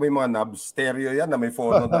stereo. Kita mo yung mga knobs. Stereo yan na may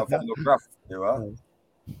phono na phonograph. Di ba?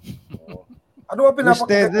 Ano ba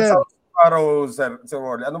pinapakita sa sounds araw, Sir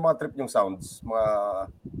Worley? Ano mga trip yung sounds?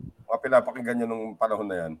 Mga pinapakinggan nyo nung panahon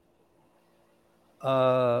na yan?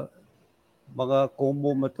 Mga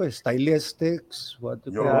combo mo to, stylistics, what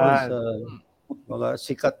you call this, mga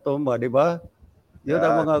sikat to, di ba? Yun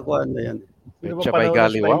ang mga kuhan na yan. Chabay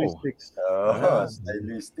gali, wow.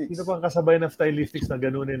 Stylistics. Sino pang kasabay ng stylistics na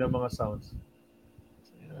ganunin ang mga sounds?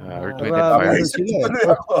 Earth, Wind, and Fire.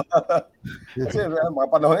 Kasi mga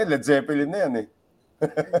panahon Led Zeppelin na yan hindi.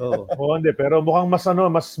 Pero mukhang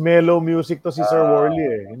mas mellow music to si Sir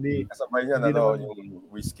Worley Hindi kasabay niya, yung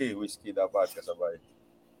whiskey dapat kasabay.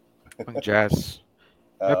 Pang jazz.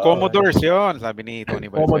 Commodores yun, sabi ni Tony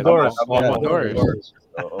Commodores.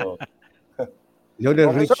 Oo.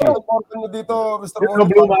 Lionel Richie. So, important mo dito, Mr. Worley.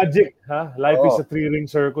 Blue Magic, Life is a three-ring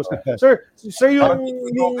circus. Sir,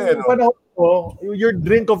 yung panahon ko, your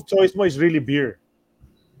drink of choice mo is really beer.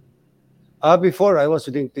 Before I was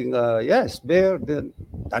drinking, beer, then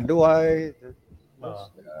Tanduay.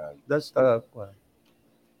 That's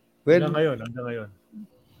Hanggang ngayon.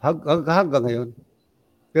 Hanggang ngayon.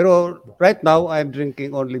 Pero right now, I'm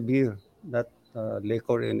drinking only beer, not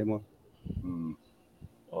liquor anymore.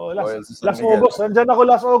 Oh, last August. Nandyan ako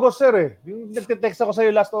last August, sir eh. Yung nagte-text ako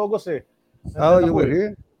sa'yo last August eh. Oh, you were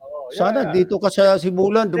here? Sana dito ka sa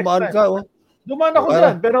Sibulan, dumaan ka. Oh. Dumaan ako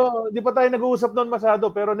dyan, pero di pa tayo nag-uusap noon masyado.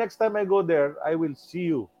 Pero next time I go there, I will see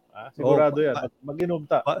you. Sigurado yan. Mag-inom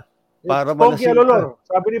ta. Para Ponky Alolor.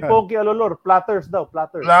 Sabi ni Ponky Alolor, platters daw,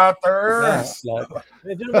 platters. Platters!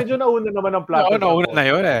 Medyo nauna naman ang platters. Nauna na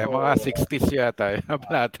yun eh. Mga 60s yata.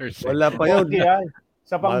 Platters. Wala pa yun.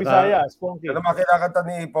 Sa Pang-Bisaya, Sponky. Ano makinakanta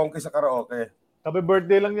ni Ponky sa karaoke? Happy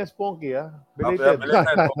birthday lang niya, Sponky. Belated.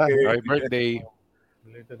 Happy birthday.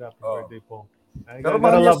 Belated happy birthday, Ponky. Pero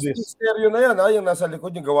mga stereo na yan, yung nasa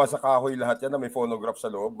likod, yung gawa sa kahoy lahat yan na may phonograph sa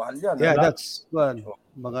loob. Mahal yan. Yeah, that's one.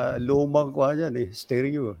 Mga lumang kuha yan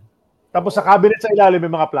stereo. Tapos sa cabinet sa ilalim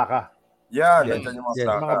may mga plaka. Yan, nandiyan yung mga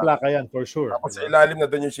plaka. Mga plaka yan, for sure. Tapos sa ilalim na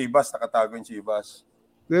doon yung Shibas, nakatago yung Shibas.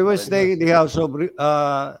 We were staying in the house of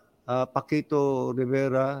Paquito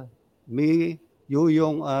Rivera, me,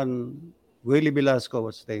 Yuyong, and Willie Velasco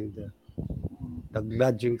was staying there.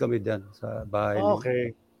 Nag-lodging kami dyan sa bahay.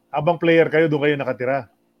 Okay. Habang player kayo, doon kayo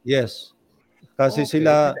nakatira? Yes. Kasi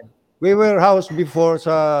sila, we were house before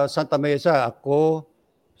sa Santa Mesa. Ako,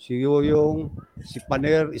 si Yuyong, si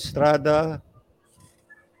Paner Estrada.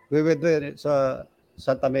 We were there sa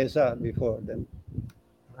Santa Mesa before. Then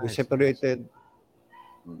we separated.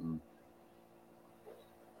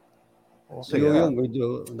 Si Yuyong,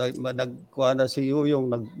 medyo nagkuha na si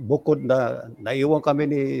Yuyong, nagbukod na, naiwan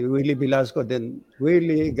kami ni Willie Velasco. Then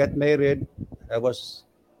Willie got married. I was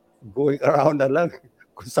going around na lang.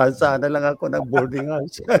 Kung saan-saan na lang ako ng boarding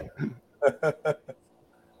house.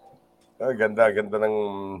 Ganda ng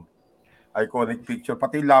iconic picture.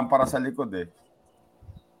 Pati lampara sa likod eh.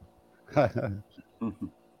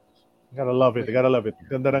 Gotta love it.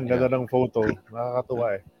 Ganda ng photo.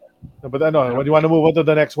 Nakakatuwa eh. But when you want to move on to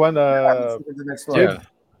the next one? The next one. Yeah.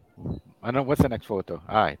 What's the next photo?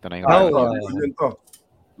 Ito na yung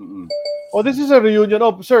Oh, this is a reunion.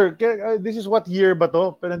 Oh, sir, this is what year ba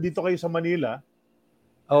to? Pero nandito kayo sa Manila.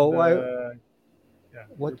 Oh,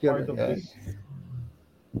 what year?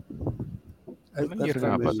 Anong year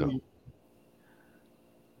nga ba to?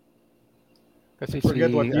 Kasi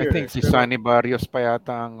I think si Sunny Barrios pa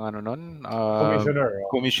yata ang nun,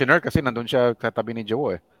 commissioner kasi nandun siya katabi ni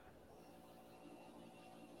Joe eh.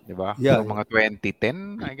 Diba? Yeah. Mga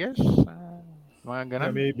 2010, I guess. Mga ganun.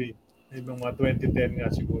 Yeah, maybe mga 2010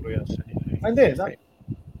 nga siguro yan. Hindi.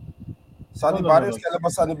 Sunny Barrios, kailan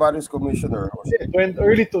ba Sunny Barrios commissioner?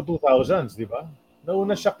 Early 2000s, di ba?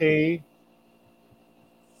 Nauna siya kay...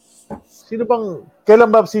 Sino bang...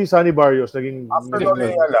 Kailan ba si Sunny Barrios naging...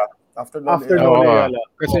 After Noli.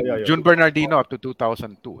 Kasi June Bernardino up to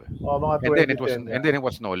 2002 eh. Mga and then it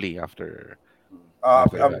was Noli after...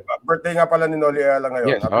 birthday nga pala ni Noli Ayala ngayon.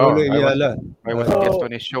 Yes. Noli Ayala. I was a guest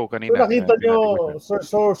on his show kanina. So nakita nyo,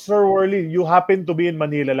 Sir Worley, you happen to be in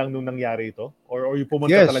Manila lang nung nangyari ito? Or you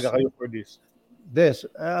pumunta talaga kayo for this? Yes.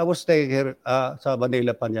 I was staying here sa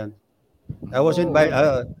Manila pa niyan. I was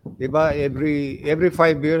invited, diba, every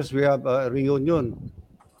 5 years we have a reunion.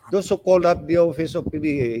 Those who call up the office of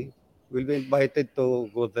PBA will be invited to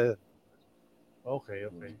go there. Okay.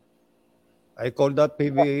 I called up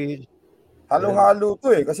PBA. Halo-halo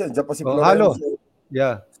to eh. Kasi dyan pa si Florencio. Halo.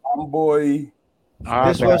 Yeah. Samboy.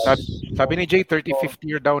 Sabi ni Jay, 35th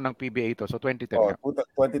year daw ng PBA ito. So 2010.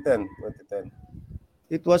 2010.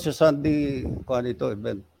 It was a Sunday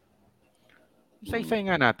event. Isa-isa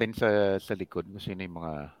nga natin sa likod. Sino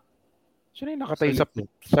yung nakatayo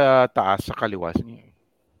sa taas, sa kaliwa?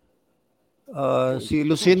 Si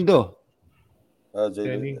Lucindo.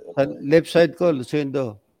 Left side ko,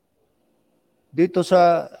 Lucindo. Dito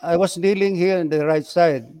I was kneeling here on the right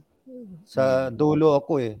side. Sa dulo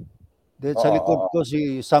ako eh. Then sa likod ko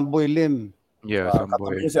si Samboy Lim. Yeah,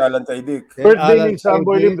 Samboy. Katabi si Alan Taidik. Birthday ni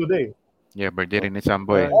Samboy Lim today. Yeah, birthday rin ni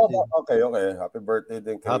Samboy. Okay. Happy birthday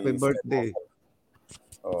din kay Happy birthday.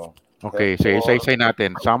 Okay, so isa-isa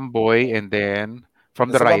natin. Samboy and then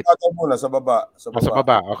from the right. Sa baba. Sa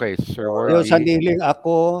baba. Okay, Sir Worley. Yung sa kneeling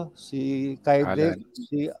ako, si Kaidik,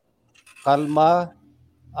 si Kalma,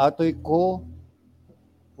 Atoy ko.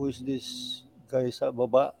 Who is this guy sa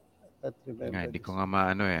baba? Hindi ko nga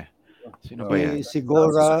maano eh. Sino ba yan?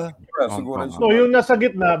 Sigura. So yung nasa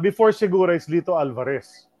gitna, before Sigura is Lito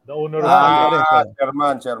Alvarez. The owner of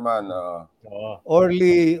Chairman.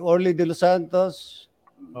 Orly de los Santos.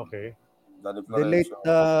 Okay. The late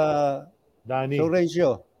Danny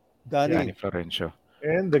Florencio. Danny Florencio.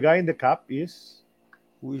 And the guy in the cap is?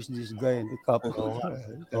 Who is this guy in the cap?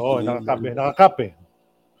 Nakakap eh.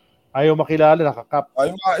 Ayaw makilala, nakakap.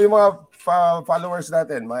 Yung mga followers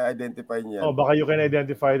natin, ma-identify niyan. Baka you can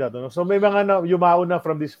identify that. No? So may mga yumaon na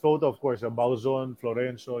from this photo, of course. Bauzon,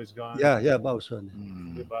 Florencio is gone. Yeah, Bauzon.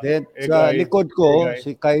 Diba? Then sa likod ko,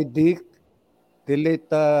 si Kai Dick,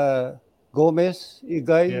 Dilita Gomez,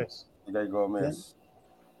 Igay. Yes. Igay Gomez.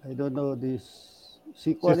 I don't know this. It's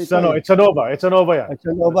a Nova yan. It's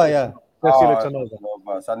a Nova, yeah.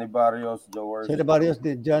 Nova. Sunny Barrios, Jaworski. Sunny Barrios,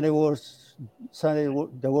 Johnny Wars, Sunny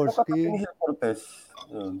Jaworski.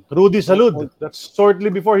 Rudy Salud. That's shortly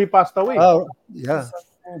before he passed away. Yeah.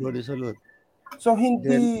 Rudy Salud. So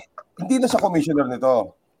hindi na siya commissioner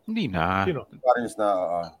nito. Hindi na. Barrios na.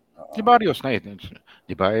 Si Barrios na eh.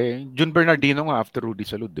 Di ba? Jun Bernardino nga after Rudy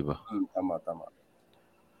Salud, di ba? Tama.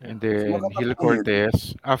 And then Hill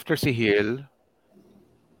Cortez. After si Hill.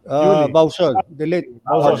 Bauzon. Delete.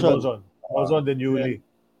 Bauzon, then Yuli.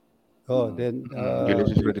 Then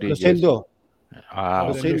Ulysses Rodriguez. Lucindo.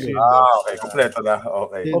 Okay. Kompleto na.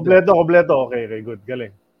 Okay. Kompleto. Okay, good.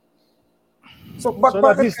 Galing. So,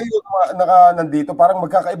 bakit kayo nandito? Parang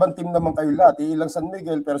magkakaibang team naman kayo lahat. Ilang San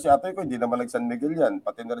Miguel, pero si Atoy ko, hindi naman nag-San Miguel yan.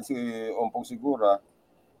 Pati na rin si Ompong Sigura.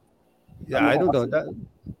 Yeah, I don't know.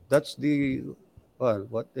 That's the,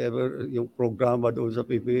 whatever yung programa doon sa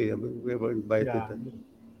PBA. We were invited. Yeah.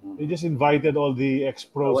 They just invited all the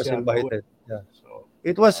ex-pros. I was invited. Yeah. So,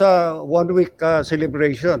 it was a 1-week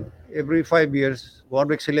celebration. Every 5 years,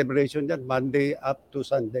 1-week celebration yan, Monday up to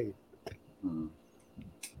Sunday.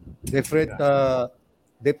 Different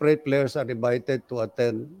players are invited to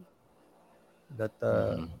attend that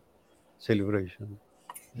celebration.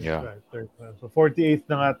 Yeah. Right. So 48th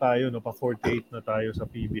na nga tayo, no? Pa-48 na tayo sa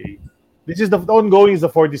PBA. This is the ongoing is the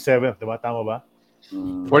 47th, diba? Tama ba?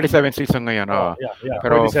 47th season ngayon. Yeah.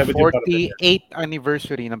 Pero 48th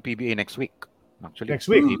anniversary ng PBA next week. Actually, next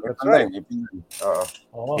week. That's right.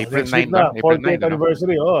 April 9 na. 48th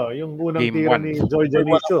anniversary. Yung unang game tira ni Joy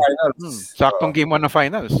Janicio. Saktong game 1 na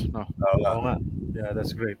finals. Oo nga. Yeah,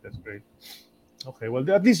 that's great. Okay, well,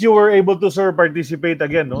 at least you were able to participate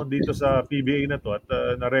again, no? Dito sa PBA na to at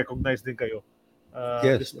na-recognize din kayo.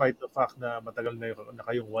 Despite the fact na matagal na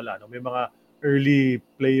kayong wala. No? May mga early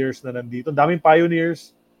players na nandito. Daming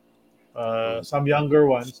pioneers, some younger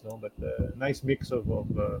ones, no? But nice mix of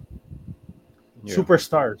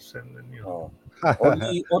superstars and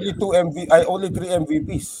only 3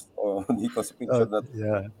 MVPs. Dito sa picture na.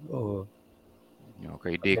 Yeah.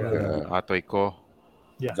 Okay, Dick, Atoy ko.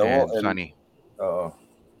 Yeah. And Sunny.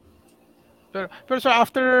 Pero so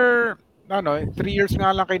after 3 years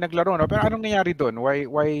nga lang kayo naglaro, no? Pero anong nangyari doon?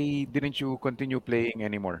 Why didn't you continue playing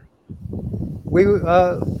anymore? We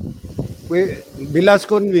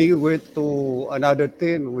Bilascon, we went to another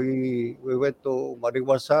team. We went to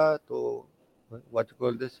Mariwasa, to what you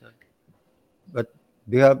call this? But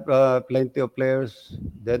they have plenty of players.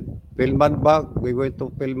 Then Pilmanbag, we went to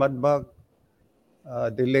Pilmanbag.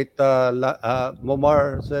 The late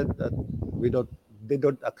Momar said that they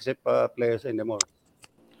don't accept players anymore.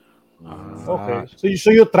 Okay.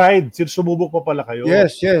 So you tried. Sumubok pa pala kayo?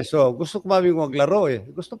 Yes. So gusto ko maming maglaro eh.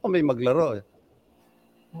 Gusto pa may maglaro eh.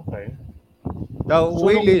 Okay. Now,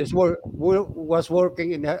 Willie was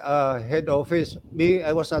working in head office. Me,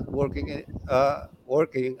 I was not working.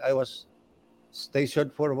 I was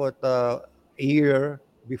stationed for about a year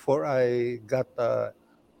before I got a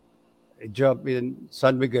job in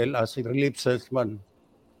San Miguel as a relief salesman.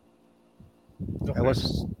 Okay.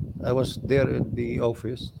 I was there in the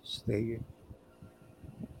office staying.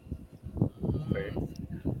 Okay.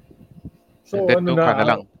 So ano ka na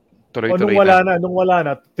lang? Tuloy-tuloy nung wala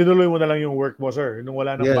na, tinuloy mo na lang yung work mo, sir. Nung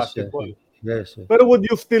wala ng basketball. Yes. Pero would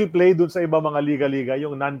you still play dun sa iba mga liga-liga,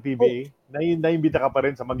 yung non-PBA? Naimbita ka pa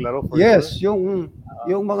rin sa maglaro? Yes, sure?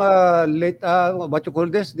 yung mga late, what you call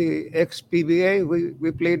this, the ex-PBA, we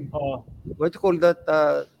played, what you call that,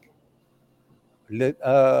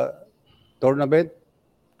 tournament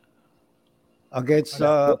against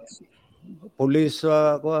police,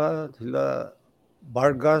 sila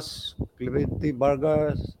Vargas, Clemente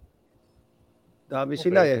Vargas. Dami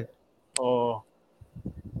sila eh.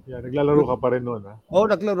 Yeah, naglalaro ka pa rin noon, ha?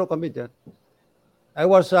 Naglaro kami dyan.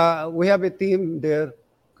 We have a team there.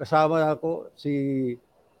 Kasama ako si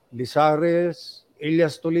Lizares,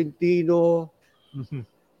 Elias Tolentino,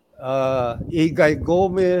 Igay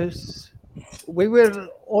Gomez. We were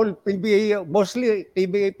all PBA, mostly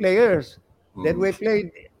PBA players. Then we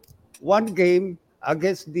played one game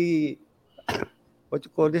against the, what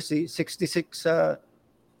you call this, 66,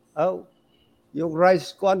 yung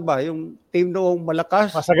Rice Kwan ba, yung team noong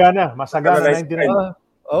malakas. Masagana 99.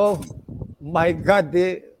 My God,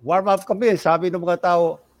 warm up kami. Sabi ng mga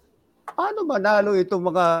tao, paano manalo itong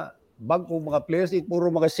mga bagong mga players, puro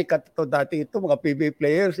mga sikat ito dati ito, mga PBA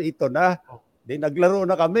players, ito na. Di naglaro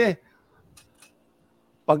na kami.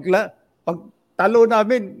 Pag talo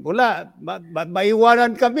namin, wala,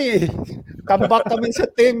 maiwanan kami. Come back kami sa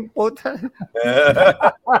team. Puta.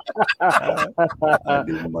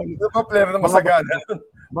 Ano ba player na masagana?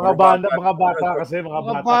 Mga bata kasi,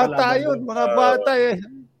 mga bata yun, mga bata eh.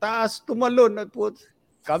 Taas tumalon.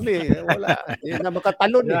 Kami, wala. Hindi na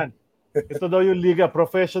makatalon eh. Ito daw yung liga,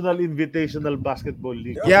 Professional Invitational Basketball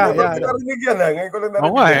League. Yeah. Narinig yan, ngayon ko lang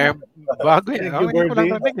narinig. Oo nga bago yan. Ngayon ko lang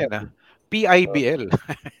narinig yan. PIBL.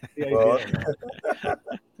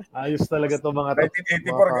 Ayos talaga to mga to.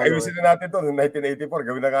 1984, ayusin na natin to. 1984,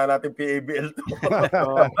 gawin na nga natin PABL to.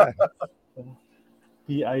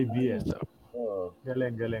 PIBL.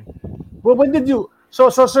 Galing. Well, when did you...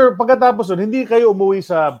 So sir, pagkatapos nun, hindi kayo umuwi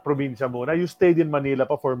sa probinsya muna. You stayed in Manila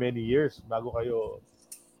pa for many years bago kayo...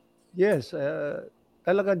 Yes,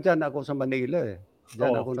 talagang dyan ako sa Manila eh.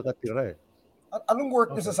 Dyan ako nakatira eh. Anong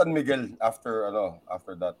work niyo sa San Miguel after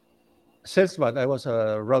that? Salesman, I was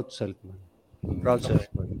a route salesman. Okay.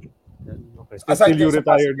 Still you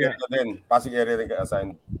retired na. Pasig area din ka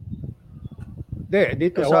assigned.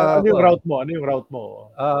 Dito sa... Ano yung route mo?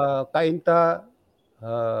 Kainta,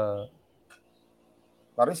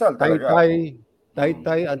 Rizal talaga.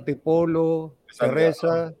 Taytay, Antipolo,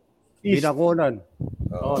 Teresa, Binangonan.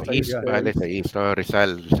 Sa East.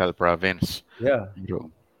 Rizal Province. Yeah.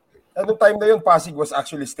 Anong time na yun, Pasig was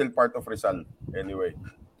actually still part of Rizal anyway.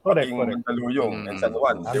 Correct. Taluyong and San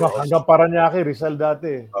Juan. Hanggang Paranaque, Rizal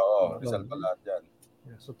dati. Oo, Rizal pa lahat yan.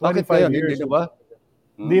 So 25 years. Hindi ba?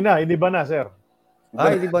 Hindi ba na, sir?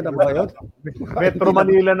 Hindi ba na ba yun? Metro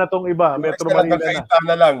Manila na tong iba. Metro Manila na. Kainta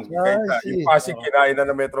na lang. Yung Pasig, kinain na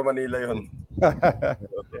ng Metro Manila yun.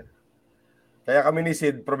 Kaya kami ni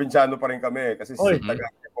Sid, probinsyano pa rin kami. Kasi Sid,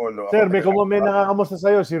 taga-Antipolo. Sir, may nakakamusta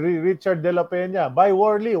sa'yo. Si Richard De La Peña. By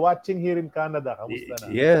Worley, watching here in Canada. Kamusta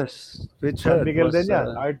na? Yes. Richard. San Miguel din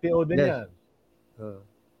yan. RTO din yan.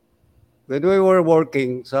 When we were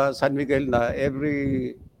working sa San Miguel na,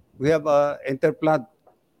 we have a interplant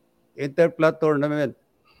tournament.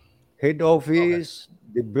 Head office,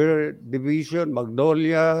 division,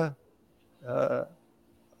 Magnolia,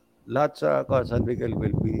 lahat sa San Miguel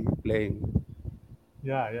will be playing.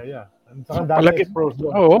 Yeah. Ang dami ex-pros doon.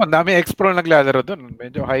 Oo, ang dami ex-pro naglalaro doon.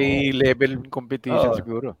 Medyo high-level competition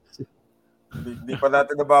siguro. Hindi pa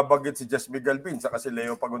natin nababanggit si Jasmine Galvin saka si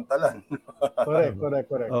Leo Paguntalan. Correct.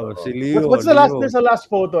 Si Leo. What's there's a last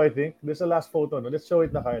photo, I think. There's a last photo. No? Let's show it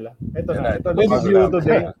na, Carla. Ito na. This is you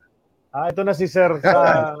today. Ito na si Sir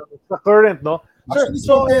sa current, no? Actually,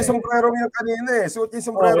 suot yung sombrero niya kanina eh.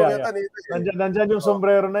 Nandyan yung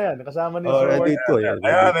sombrero na yan. Kasama ni Sir. Dito. Ayan.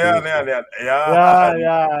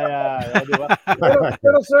 Diba?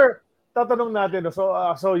 Pero Sir, tatanong natin. So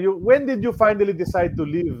when did you finally decide to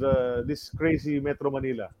leave this crazy Metro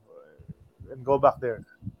Manila and go back there?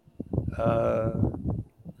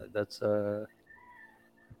 That's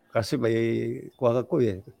kasi may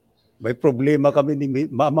problema kami ni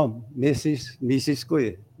Mrs. ko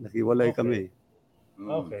eh. Nakiwalay kami.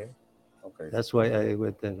 Okay. That's why I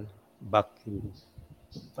went back.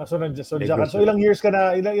 So ilang years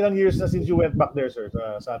na since you went back there, sir,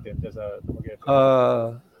 sa atin, sa Dumaguete?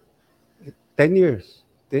 10 years.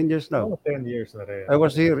 10 years now. 10 years na rin. I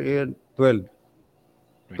was here in 2012.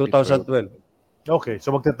 Okay, so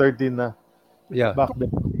magte-13 na. Yeah. Back then.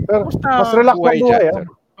 Pero mas relax ang buhay,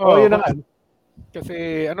 yun na nga.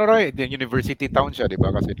 Kasi university town siya, di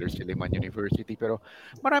ba? Kasi there's Silliman University. Pero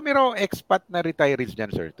marami raw expat na retirees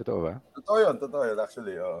dyan, sir. Totoo ba? Totoo yun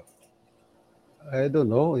actually. I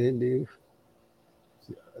don't know. Hindi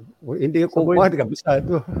ko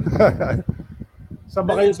kabisado. Saan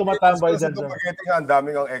ba kayo tumatambay dyan, sir? Ang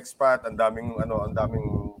daming ang expat, ang daming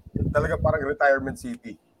talaga parang retirement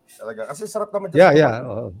city. Talaga. Kasi sarap naman dyan. Yeah.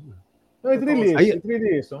 No, it really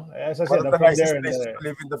is. No? As I said, I'm from there. To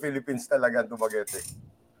live in the Philippines talaga, Dumaguete.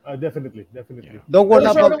 Definitely. Doon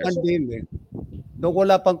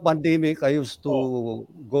wala pang pandemic, I used to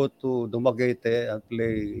go to Dumaguete and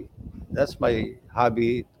play. That's my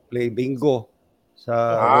hobby, play bingo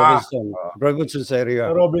sa Robinson's area.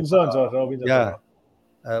 Robinson's. Yeah.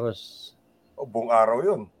 I was... buong araw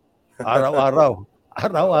yun. Araw-araw.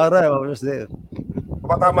 I was there.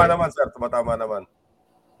 Tumatama naman.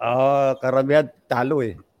 Karamihan talo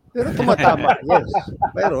eh. Pero tumatama, yes.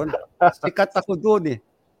 Meron. Sikat ako doon eh.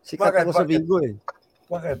 Sikat ako sa bingo eh.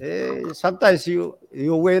 Bakit? Sometimes you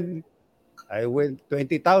win. I win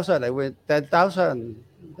 20,000. I win 10,000.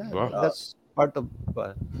 That's part of...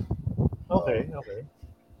 Okay.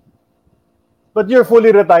 But you're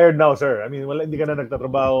fully retired now, sir. I mean, hindi ka na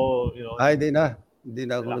nagtatrabaho, Hindi na. Hindi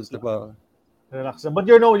na ako nagtrabaho. Relax. But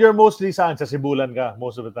you're mostly saan? Sa Sibulan ka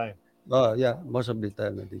most of the time? Yeah, most of the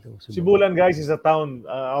time nandito. Sibulan, guys, is a town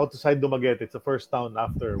outside Dumaguete. It's the first town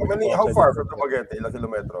after. How far from Dumaguete? Ilang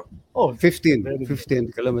kilometro?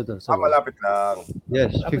 15 kilometers. Malapit lang.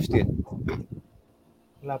 Yes, 15.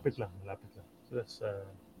 Malapit lang. So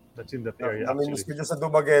that's in that area. Naminis ko dyan sa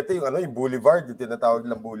Dumaguete, yung boulevard, yung tinatawag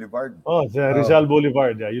lang boulevard. Rizal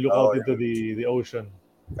Boulevard. Yeah, you look out into the ocean.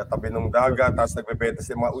 Katabi ng dagat, tapos nagbebenta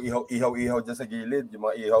sa mga ihaw-ihaw dyan sa gilid, yung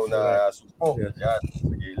mga ihaw na supo. Yan, sa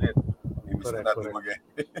gilid. Mimiss ko na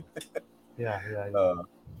Dumaguete. Yeah.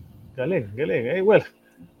 Galing. Well,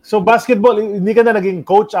 so basketball, hindi ka na naging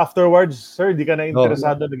coach afterwards, sir? Hindi ka na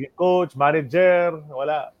interesado naging coach, manager,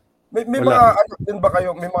 wala? May mga din ba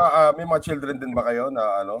kayo? May mga children din ba kayo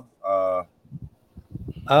na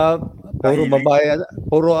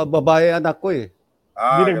puro babae anak ko eh.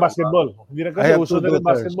 Hindi nag-basketball. Hindi na kasi uso na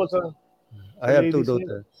basketball sa I have 2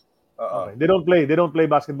 daughters. Okay. They don't play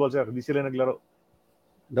basketball, sir. Hindi sila naglaro.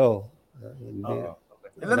 No.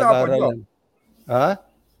 Ilan na apo nyo?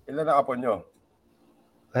 Ilan na apo nyo?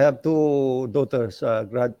 I have 2 daughters,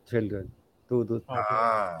 grandchildren. 2 daughters.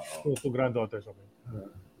 Two granddaughters. Okay.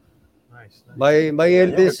 Nice. My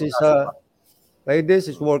eldest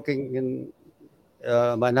is working in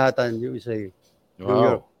Manhattan, USA, New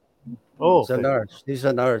York. He's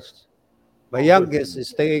a nurse. My youngest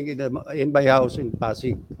is staying in my house in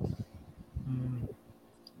Pasig.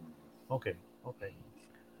 Okay.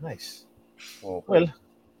 Nice. Well,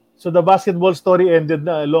 so the basketball story ended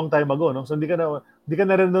na a long time ago, no? So hindi ka na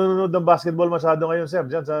rin nanonood ng basketball masyado ngayon, sir.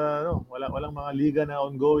 Diyan sa walang mga liga na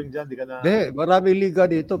ongoing diyan, maraming liga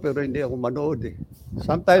dito pero hindi ako manood eh.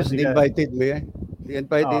 Sometimes they invited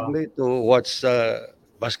me to watch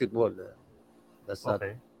basketball. That's not.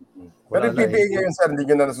 Okay. Pero yung PBA ngayon, sir, hindi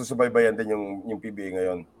nyo na nasusubaybayan din yung PBA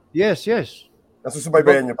ngayon? Yes.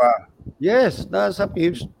 Nasusubaybayan nyo pa? Yes, nasa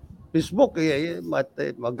Facebook.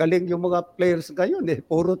 Magaling yung mga players ngayon eh.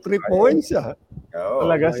 Puro 3 points ah.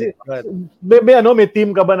 Talaga may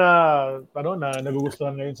team ka ba na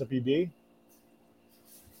nagugustuhan ngayon sa PBA?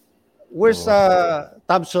 Where's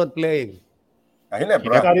Thompson playing?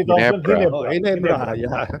 Hinebra.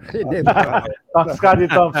 Hinebra. Scotty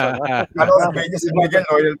Thompson. San Miguel,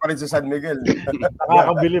 loyal pa rin sa San Miguel.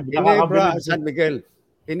 Nakakabilib. Hinebra, San Miguel.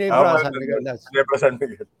 San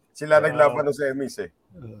Miguel. Sila naglaban ng semis eh.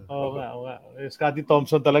 Oo nga. Scotty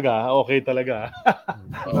Thompson talaga. Okay talaga.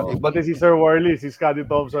 Pati si Sir Worley, si Scotty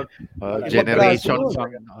Thompson. Generation.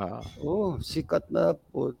 Sikat na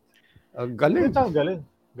po. Galing.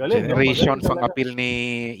 Generation ang appeal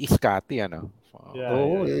ni Scotty, ano?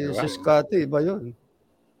 Si Scotty, iba yun.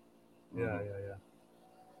 Yeah.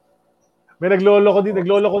 May nagloloko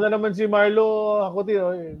na naman si Marlo Hakuti.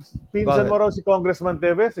 Pinsan mo raw si Congressman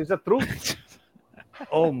Teves. Is that true?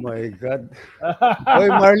 Oh my God.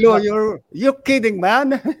 Oy, Marlo, you're kidding,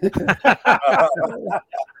 man.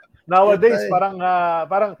 Nowadays,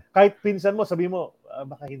 parang kahit pinsan mo, sabi mo,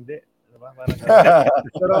 baka hindi.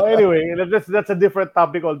 Pero anyway, that's a different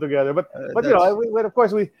topic altogether. But of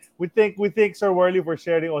course we thank Sir Worley for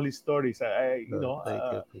sharing all his stories.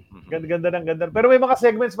 Ganda. Pero may mga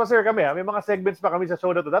segments pa, sir, kami. May mga segments pa kami sa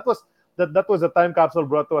show na to. That was a time capsule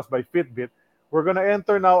brought to us by Fitbit. We're gonna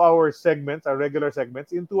enter now our regular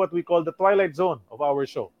segments, into what we call the Twilight Zone of our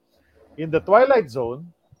show. In the Twilight Zone,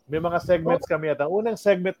 may mga segments kami at ang unang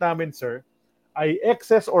segment namin, sir, ay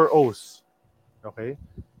X's or O's. Okay?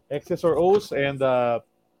 X's or O's, and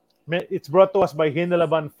it's brought to us by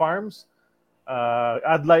Hinalaban Farms,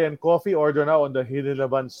 Adlai and Coffee. Order now on the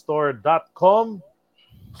hinalabanstore.com.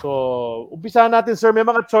 So, umpisahan natin, sir. May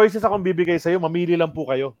mga choices akong bibigay sa iyo. Mamili lang po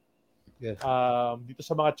kayo. Yes. Dito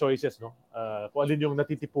sa mga choices, no? Kung alin yung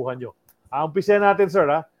natitipuhan nyo. Umpisahan natin, sir.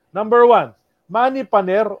 Number 1, Manny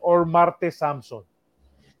Paner or Marte Samson?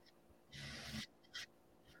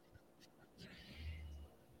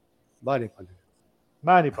 Manny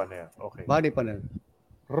Paner. Okay. Manny Paner.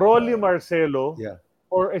 Rolly Marcelo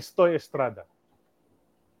or Estoy Estrada?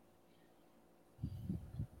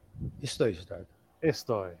 Estoy Estrada.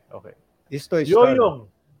 Okay. Estoy Estrada. Yoyong.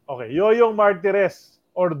 Okay. Yoyong Martires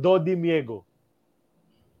or Dodi Miego?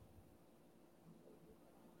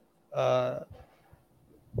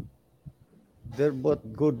 They're both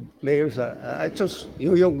good players. I chose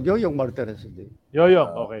Yoyong Martires. Yoyong.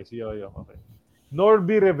 Okay. Si Yoyong. Okay.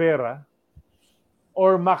 Norby Rivera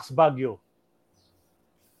or Max Baguio?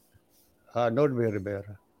 Norby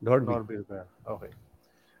Rivera. Okay.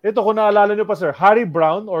 Ito, kung naalala nyo pa, sir, Harry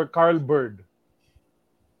Brown or Carl Bird?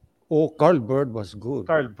 Oh, Carl Bird was good.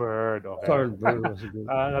 Carl Bird, okay. Carl Bird was good.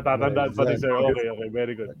 Natatandaan pa din, sir. Okay,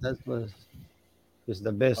 very good. That was... is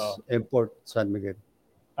the best import San Miguel.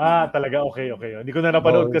 Talaga. Okay. Hindi ko na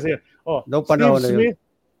napanood kasi. No panahon na yun.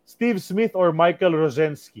 Steve Smith or Michael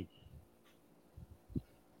Rosenski?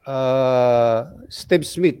 Steve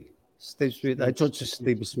Smith. I chose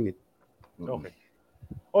Steve Smith. Okay.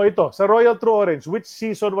 Ito. Sa Royal True Orange, which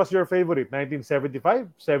season was your favorite? 1975,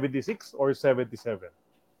 76, or 77?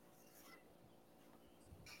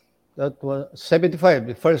 That was 75,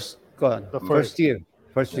 the first year.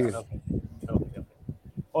 First year. Okay.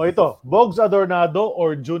 Ito. Bogs Adornado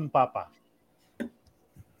or June Papa?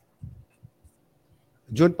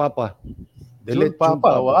 June Papa. June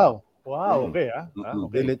Papa. Wow. Okay. Okay.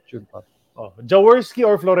 Delete June Papa. Jaworski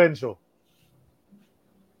or Florencio?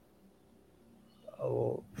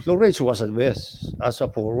 Florencio was the best as a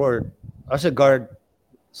forward. As a guard,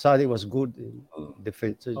 Sadi was good in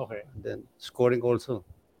defense. Okay. And then scoring also.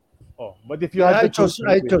 But if you had I chose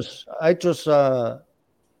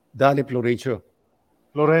Danny Florencio.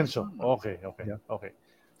 Okay.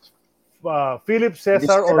 Philip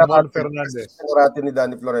Cesar or Mon Fernandez? Sinurati ni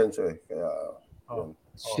Danny Florencio Kaya,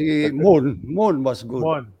 si Mon was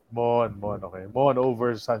good. Mon. Okay. Mon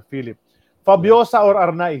over San Philip. Fabiosa or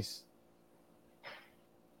Arnaiz?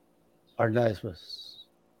 Arnaiz was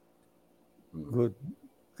good.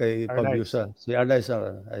 Kay Fabiosa. Si Arnaiz,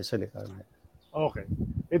 I select Arnaiz. Okay.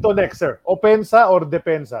 Ito next, sir. Opensa or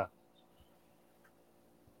depensa?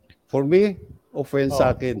 For me, offense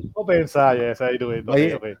sa akin. Opensa, yes, I do it.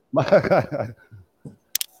 Okay.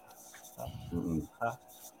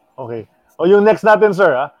 Okay. Yung next natin,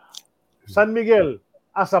 sir. San Miguel,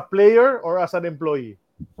 as a player or as an employee?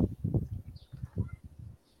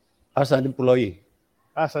 As an employee.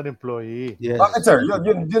 As an employee. Yes. Bakit, sir?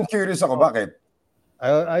 Yun curious ako. Bakit?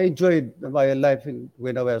 I enjoyed my life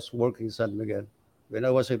when I was working in San Miguel. When I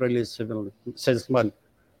was a really salesman,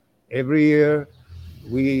 every year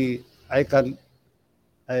I can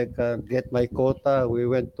get my quota. We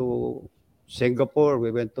went to Singapore, we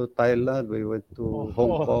went to Thailand, we went to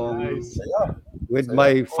Hong Kong nice. with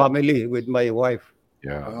my family, with my wife.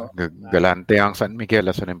 Yeah, galante ang San Miguel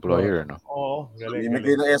as an employer, no? Galing.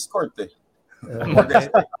 Imigay ng escort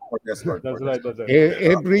That's right.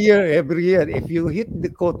 Every year, if you hit the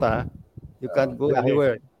quota, you can go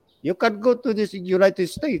anywhere. You can go to the United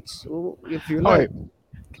States if you like.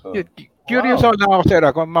 Curious ako lang ako, sir,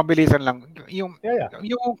 kung mabilisan lang. Yung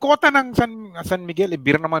quota ng San Miguel,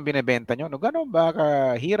 beer naman binibenta nyo. No, gano'n ba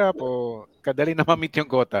kahirap o kadali na ma-meet yung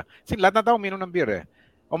quota? Kasi lahat na tao minom ng beer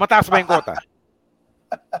O mataas ba yung quota?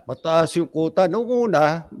 Mataas yung quota. Noong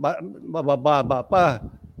una, mababa pa.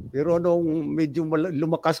 Pero nung medyo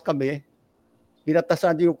lumakas kami,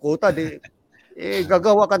 pinatasan yung quota,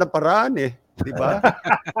 gagawa ka ng paraan di ba?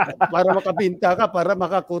 Para makabinta ka, para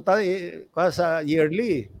makakuta ka sa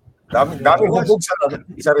yearly. Dami hubog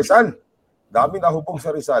sa Rizal. Dami na hubog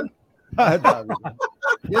sa Rizal.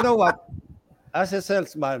 You know what? As a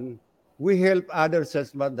salesman, we help other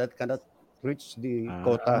salesmen that cannot reach the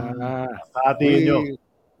quota.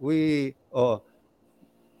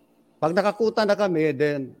 Pag nakakuta na kami,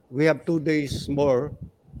 then we have 2 days more.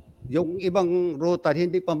 Yung ibang ruta,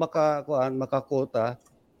 hindi pa makakuta.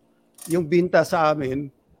 Yung binta sa amin,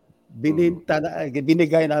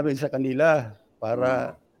 binigay namin sa kanila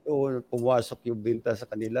para pumasok yung binta sa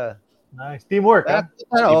kanila. Nice. Teamwork.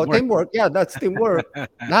 Teamwork. Yeah, that's teamwork.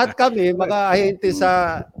 Lahat kami, mga ahente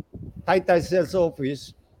sa Taytay Sales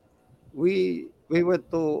Office, we went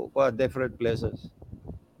to different places.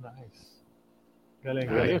 Nice. Galing.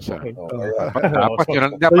 Dapat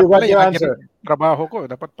yun. Dapat pala yan yung trabaho ko.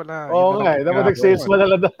 Dapat pala. Dapat nag-sales mo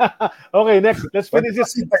na lang. Okay, next. Let's finish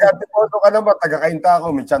this. Taga-deporto ka naman. Taga-kainta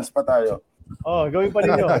ako. May chance pa tayo. Gawin pa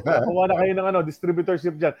ninyo. Kuha na kayo ng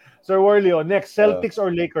distributorship dyan. Sir Worley, next. Celtics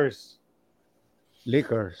or Lakers?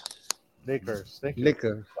 Lakers. Thank you.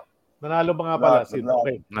 Lakers. Nanalo ba nga pala?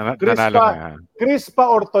 Okay. Crispa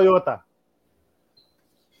or Toyota?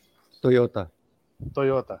 Toyota.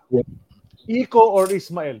 Iko or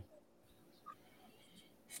Ismael?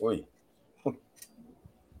 Uy.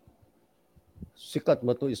 Sikat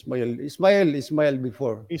mo to, Ismael. Ismael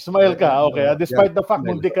before. Ismael ka, okay. Despite the fact,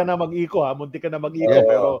 muntik ka na mag-iko,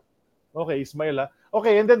 pero okay, Ismael.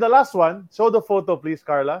 Okay, and then the last one, show the photo please,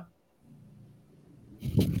 Carla.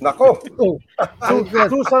 Nako.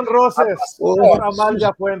 Susan Roses or Amalia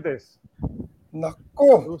Fuentes?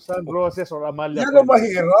 Nako. Susan Roses or Amalia Fuentes? Yan ang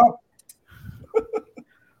mahirap.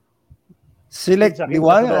 Select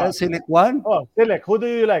one. Select one. Select. Who do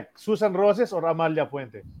you like? Susan Roses or Amalia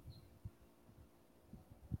Fuentes?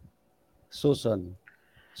 Susan.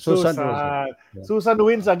 Susan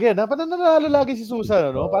wins again. Parang nanalo lagi si Susan,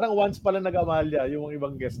 no? Parang once pala nag-Amalia yung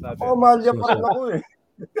ibang guest natin. Amalia pa rin ako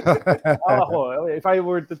Ako, if I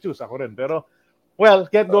were to choose, ako rin. Pero, well,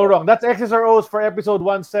 can't go wrong. That's X's or O's for episode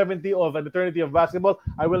 170 of An Eternity of Basketball.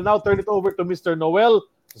 I will now turn it over to Mr. Noel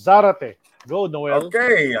Zarate. Go, Noel.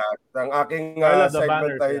 Okay. Ang aking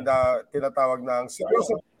segment ay tinatawag ng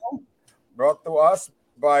Seryoso, brought to us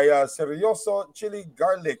by Seryoso Chili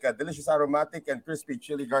Garlic, a delicious aromatic and crispy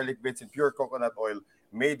chili garlic bits in pure coconut oil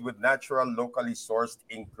made with natural, locally sourced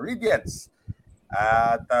ingredients.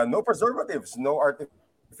 At no preservatives, no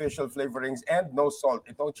artificial flavorings, and no salt.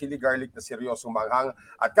 Itong chili garlic na seryosong manghang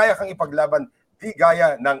at kaya kang ipaglaban di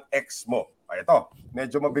gaya ng ex mo. Ito,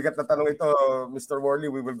 medyo mabigat na tanong ito, Mr.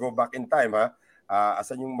 Worley. We will go back in time, ha?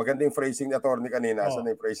 Asan yung magandang phrasing ni attorney kanina? Asan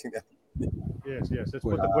na yung phrasing niya? Yes. Let's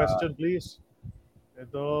put the question, please.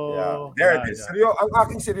 Ito. There it is. Ang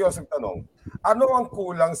aking seryosong tanong, ano ang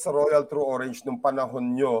kulang sa Royal True Orange nung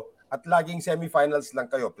panahon nyo at laging semifinals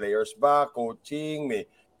lang kayo? Players ba? Coaching?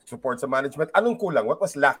 May support sa management? Anong kulang? What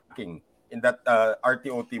was lacking in that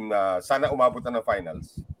RTO team na sana umabot na ng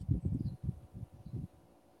finals?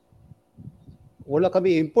 Wala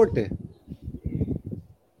kami import eh.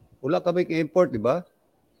 Wala kami import, di ba?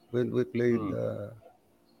 When we played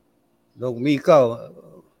Mika,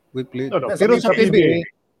 we played. No. Pero sa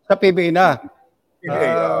PBA na.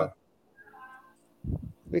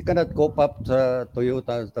 We cannot cope up sa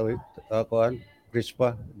Toyota,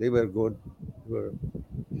 Crispa. They were good.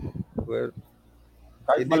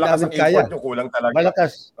 Kahit malakas ang import, yung kulang talaga.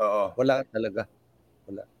 Malakas. Oo. Wala talaga.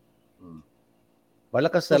 Wala.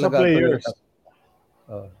 Malakas talaga. Sa players.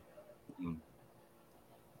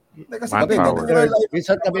 Kasi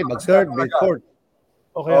minsan kami mag-third, mid-fourth.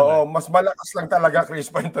 Okay. Oo, mas malakas lang talaga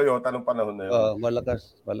Crispa yung Toyota nung panahon na yun.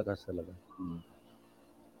 Malakas talaga.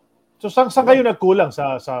 So saan kayo nagkulang?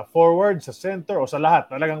 Sa forward, sa center, o sa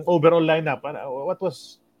lahat? Talagang overall lineup? What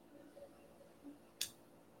was...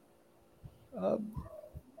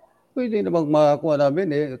 Pwede namang makakuha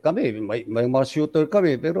namin eh. Kami, may mga shooter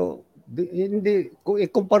kami, pero hindi, kung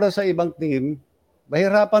ikumpara sa ibang team,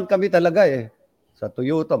 mahirapan kami talaga eh. Sa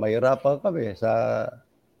Toyota, mahirapan kami. Sa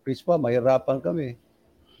Crispa, mahirapan kami.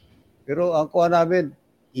 Pero ang kuha namin,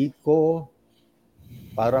 Eco,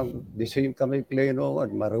 parang the same kami play noon,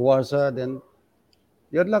 Mariwasa, then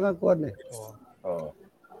yan lang ang kuha eh.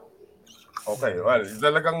 Okay, well,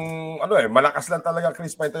 talagang malakas lang talaga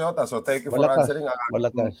Crispa yung Toyota. So thank you for answering.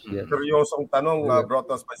 Malakas, yes. Seryosong tanong brought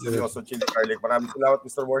us by Seryoso Chili Garlic. Maraming salamat,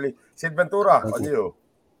 Mr. Worley. Sid Ventura, on you.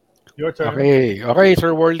 Your turn. Okay,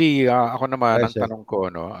 Sir Worley, ako naman, ang tanong ko,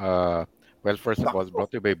 well, first of all, brought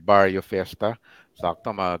to you by Barrio Fiesta. Sakto,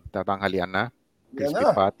 magtatanghalian na. Crispy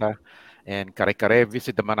Pata and Kare-Kare,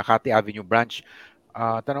 visit the Manakati Avenue branch.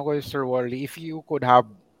 Tanong ko, Sir Worley, if you could have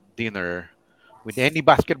dinner with any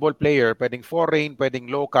basketball player, pwedeng foreign, pwedeng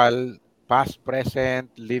local, past, present,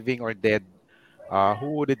 living, or dead,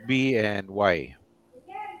 who would it be and why?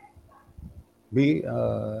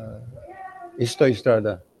 Isto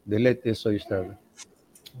Estrada. The late Isto Estrada.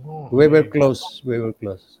 We were close.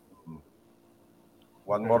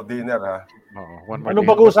 One more dinner, ha? Anong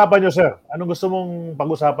pag-uusapan nyo, sir? Anong gusto mong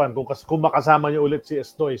pag-usapan kung makasama nyo ulit si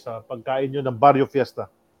Estoy sa pagkain nyo ng Barrio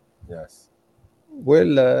Fiesta? Yes.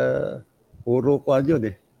 Well, puro ko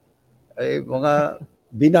yun eh. Ay, mga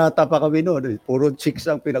binata pa kami noon. Puro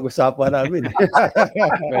chicks ang pinag-usapan namin.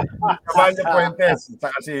 Caballo Puentes.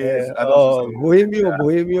 Saka si...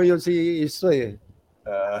 Bohemio yun si Istoy eh.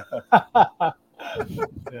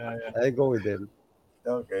 I go with them.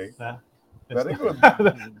 Okay. Very good.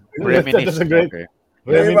 That's a great... Okay.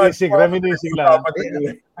 Reminiscing lang.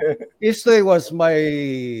 Istoy was my,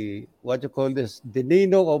 what you call this, the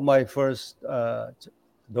ninong of my first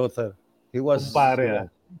daughter. He was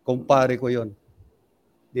kumpare ko yun.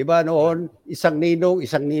 Di ba noon, isang ninong,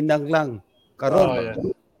 isang ninang lang.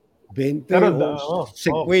 Karon, 20 o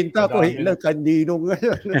 50 ko, ilang kaninong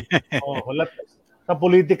ngayon. Sa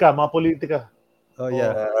politika, mga politika. Oh,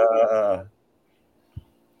 yeah.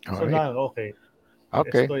 So now, okay.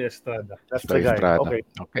 Estoy Estrada. That's the guy.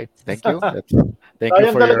 Okay. Thank you. Thank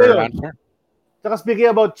you for your answer. Saka speaking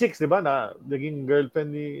about chicks, di ba, na naging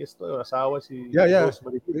girlfriend ni Estoy, asawa si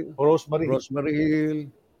Rosemary Hill.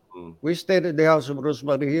 We stayed at the house of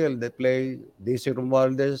Rosemary Hill. They play DC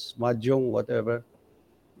Romualdez, Mahjong, whatever.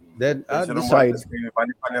 Then at the side,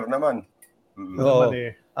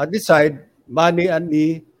 at the side, Manny and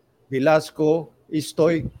me, Velasco,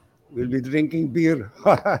 Estoy, will be drinking beer,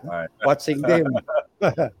 watching them.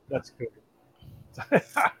 That's good.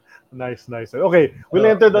 Nice. Okay, we'll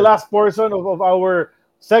enter the last portion of our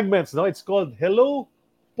segments. No, it's called Hello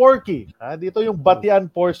Porky. Dito yung batian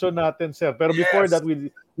portion natin, sir. Pero before that,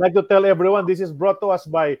 we'd like to tell everyone this is brought to us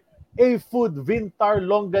by A-Food Vintar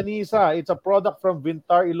Longanisa. It's a product from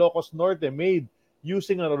Vintar, Ilocos Norte, made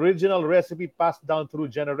using an original recipe passed down through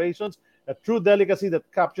generations. A true delicacy that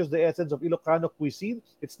captures the essence of Ilocano cuisine.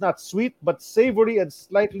 It's not sweet, but savory and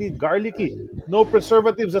slightly garlicky. No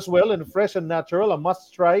preservatives as well, and fresh and natural. A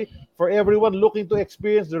must-try for everyone looking to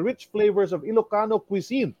experience the rich flavors of Ilocano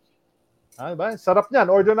cuisine. Diba? Sarap niyan.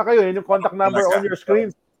 Order na kayo. Yan yung contact number on your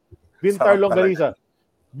screen. Vintar Longanisa.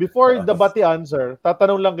 Before the Bati answer,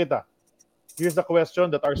 tatanong lang kita. Here's the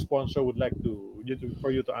question that our sponsor would like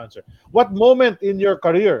for you to answer. What moment in your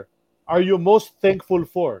career are you most thankful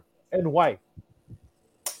for, and why?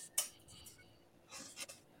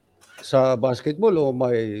 Sa basketball o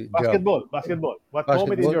my basketball? job? Basketball. What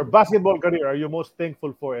moment in your basketball career are you most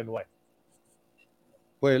thankful for, and why?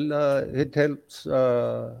 Well, it helps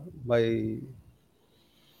I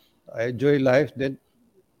enjoy life. Then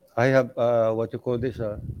I have what you call this.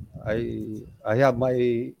 I have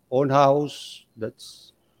my own house.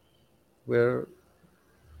 That's where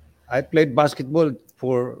I played basketball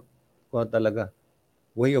for talaga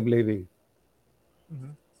way of living.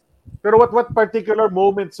 Mm-hmm. Pero what particular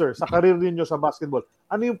moment, sir, sa career niyo sa basketball?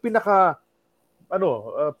 Ano yung pinaka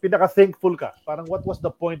thankful ka? Parang what was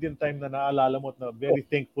the point in time na naalala mo na very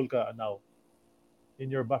thankful ka now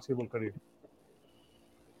in your basketball career?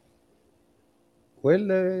 Well,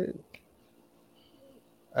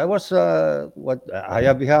 I was I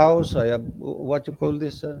have a house. I have what you call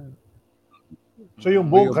this. So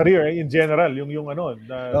yung buong career in general, yung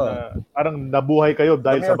parang nabuhay kayo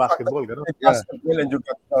dahil sa basketball, gano'n? Basketball, and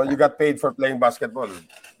you got paid for playing basketball.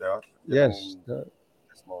 Diba? Yes.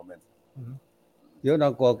 Best moment. Mm-hmm. Yun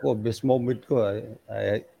ang best moment ko.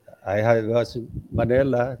 I was in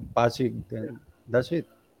Manila, Pasig, and that's it.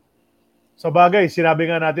 Sa bagay, sinabi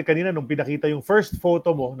nga natin kanina nung pinakita yung first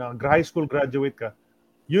photo mo na high school graduate ka,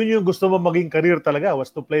 yun yung gusto mo maging career talaga,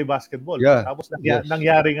 was to play basketball. Yeah. Tapos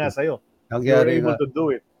nangyari nga sa'yo. You were able to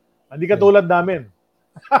do it. Hindi ka tulad namin.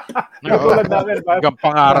 Tulad namin. Hanggang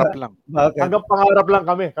pangarap lang. Hanggang pangarap lang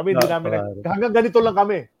kami. Kami hindi namin. Hanggang ganito lang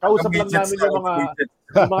kami. Kausap lang namin yung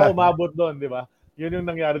mga umabot doon, di ba? Yun yung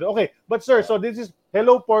nangyari doon. Okay, but sir, so this is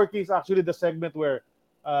Hello Porky is actually the segment where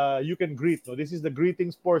you can greet. No? This is the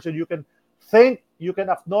greetings portion. You can thank, you can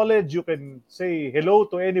acknowledge, you can say hello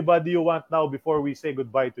to anybody you want now before we say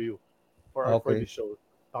goodbye to you for this show.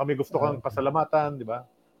 Kami gusto kang pasalamatan, di ba?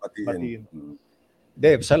 Batiin.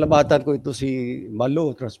 Dave, salamatan ko ito si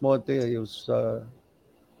Malu Trasmonte. He was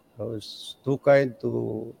too kind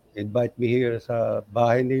to invite me here sa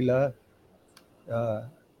bahay nila.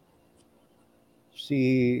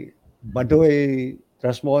 Si Badoy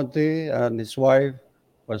Trasmonte and his wife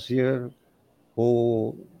was here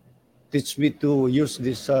who teach me to use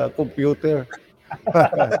this computer.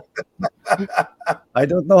 I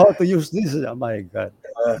don't know how to use this. Oh my God.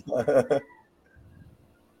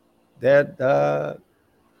 That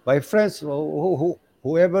my friends,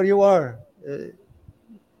 whoever you are,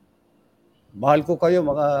 mahal ko kayo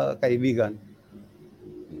mga kaibigan.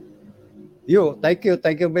 Thank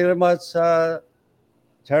you very much,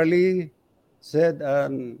 Charlie, Sid,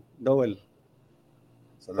 and Noel.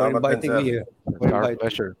 For inviting me here. It's our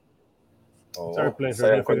pleasure. It's our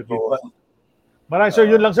pleasure. Maraming sir,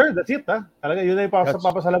 yun lang sir. That's it. Talaga yun na yung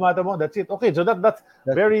papasalamatan mo. That's it. Okay, so that's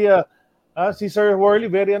very si Sir Worley,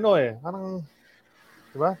 very parang,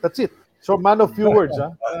 diba? That's it. So man of few words,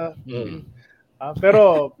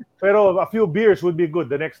 pero a few beers would be good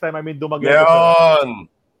the next time I'm in Dumaguete.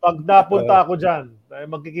 Pag napunta ako dyan,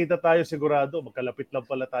 magkikita tayo sigurado. Magkalapit lang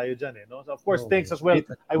pala tayo dyan. No? So of course, thanks as well.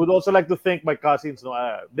 I would also like to thank my cousins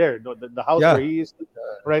the house where he is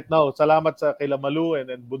right now. Salamat sa kay Malu and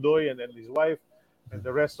Budoy and his wife and the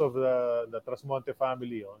rest of the Trasmonte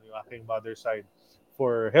family on yung aking mother's side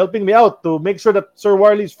for helping me out to make sure that Sir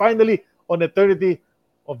Worley is finally on eternity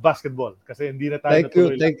of basketball. Kasi hindi na tayo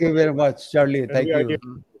natuloy. Thank you very much, Charlie. Thank you.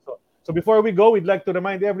 So before we go, we'd like to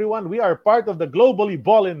remind everyone we are part of the Globally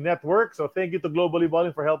Ballin Network. So thank you to Globally Ballin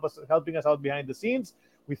for helping us out behind the scenes.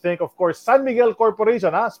 We thank, of course, San Miguel Corporation.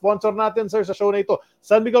 Sponsor natin, sir, sa show na ito.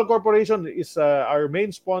 San Miguel Corporation is our main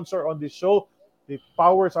sponsor on this show. It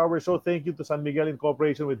powers our show. Thank you to San Miguel in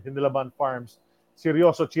cooperation with Hinilaban Farms,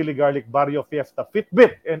 Seryoso Chili Garlic, Barrio Fiesta,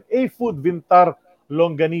 Fitbit, and A-Food Vintar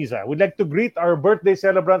Longanisa. We'd like to greet our birthday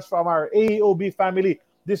celebrants from our AEOB family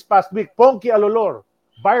this past week. Ponky Alolor,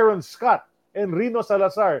 Byron Scott, and Rino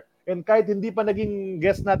Salazar. And kahit hindi pa naging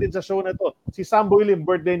guest natin sa show na to, si Samboy Lim,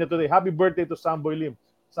 birthday na today. Happy birthday to Samboy Lim.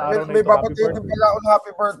 Sa araw na may ito, papatid din pala ako ng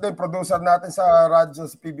happy birthday. Producer natin sa radyo,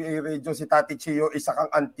 sa PBA Radio, si Tati Chio, isa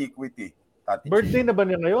kang antiquity. Birthday na ba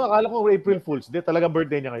niya ngayon? Akala ko April Fool's. Di, talagang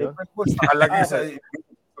birthday niya ngayon? April Fool's, nakalagay sa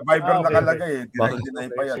Viber nakalagay eh. Direct deny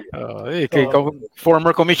pa yan.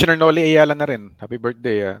 Former Commissioner Noli Ayala na rin. Happy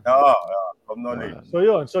birthday. Oo, Noli. So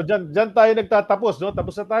yun. So dyan tayo nagtatapos. No?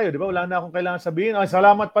 Tapos na tayo. Di ba? Wala na akong kailangan sabihin.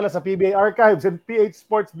 Salamat pala sa PBA Archives and PH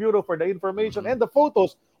Sports Bureau for the information and the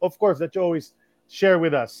photos, of course, that you always share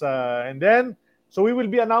with us. And then, so we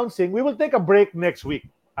will be announcing, we will take a break next week.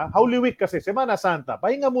 Holy Week kasi, Semana Santa.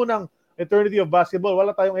 Pahinga munang Eternity of Basketball.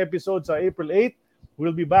 Wala tayong episode sa April 8.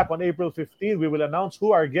 We'll be back on April 15. We will announce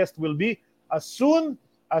who our guest will be as soon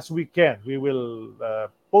as we can. We will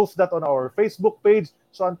post that on our Facebook page.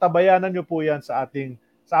 So antabayanan nyo po yan sa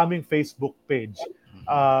aming Facebook page.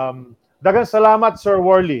 Dagang salamat, Sir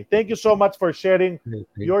Worley. Thank you so much for sharing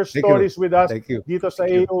your stories with us dito sa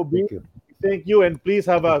AOB. Thank you, and please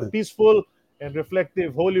have a peaceful and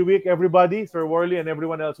reflective Holy Week, everybody. Sir Worley and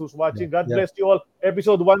everyone else who's watching. God bless you all.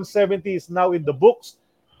 Episode 170 is now in the books.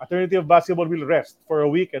 Eternity of Basketball will rest for a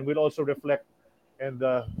week, and we'll also reflect and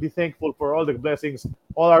be thankful for all the blessings.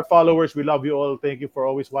 All our followers, we love you all. Thank you for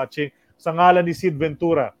always watching. Sa ngalan ni Sid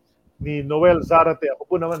Ventura, ni Noel Zarate, ako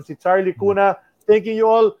po naman si Charlie Cuna. Thanking you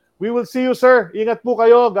all. We will see you, sir. Ingat po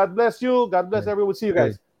kayo. God bless you. God bless everyone. See you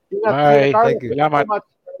guys. Ingat. Bye. Thank you. Salamat.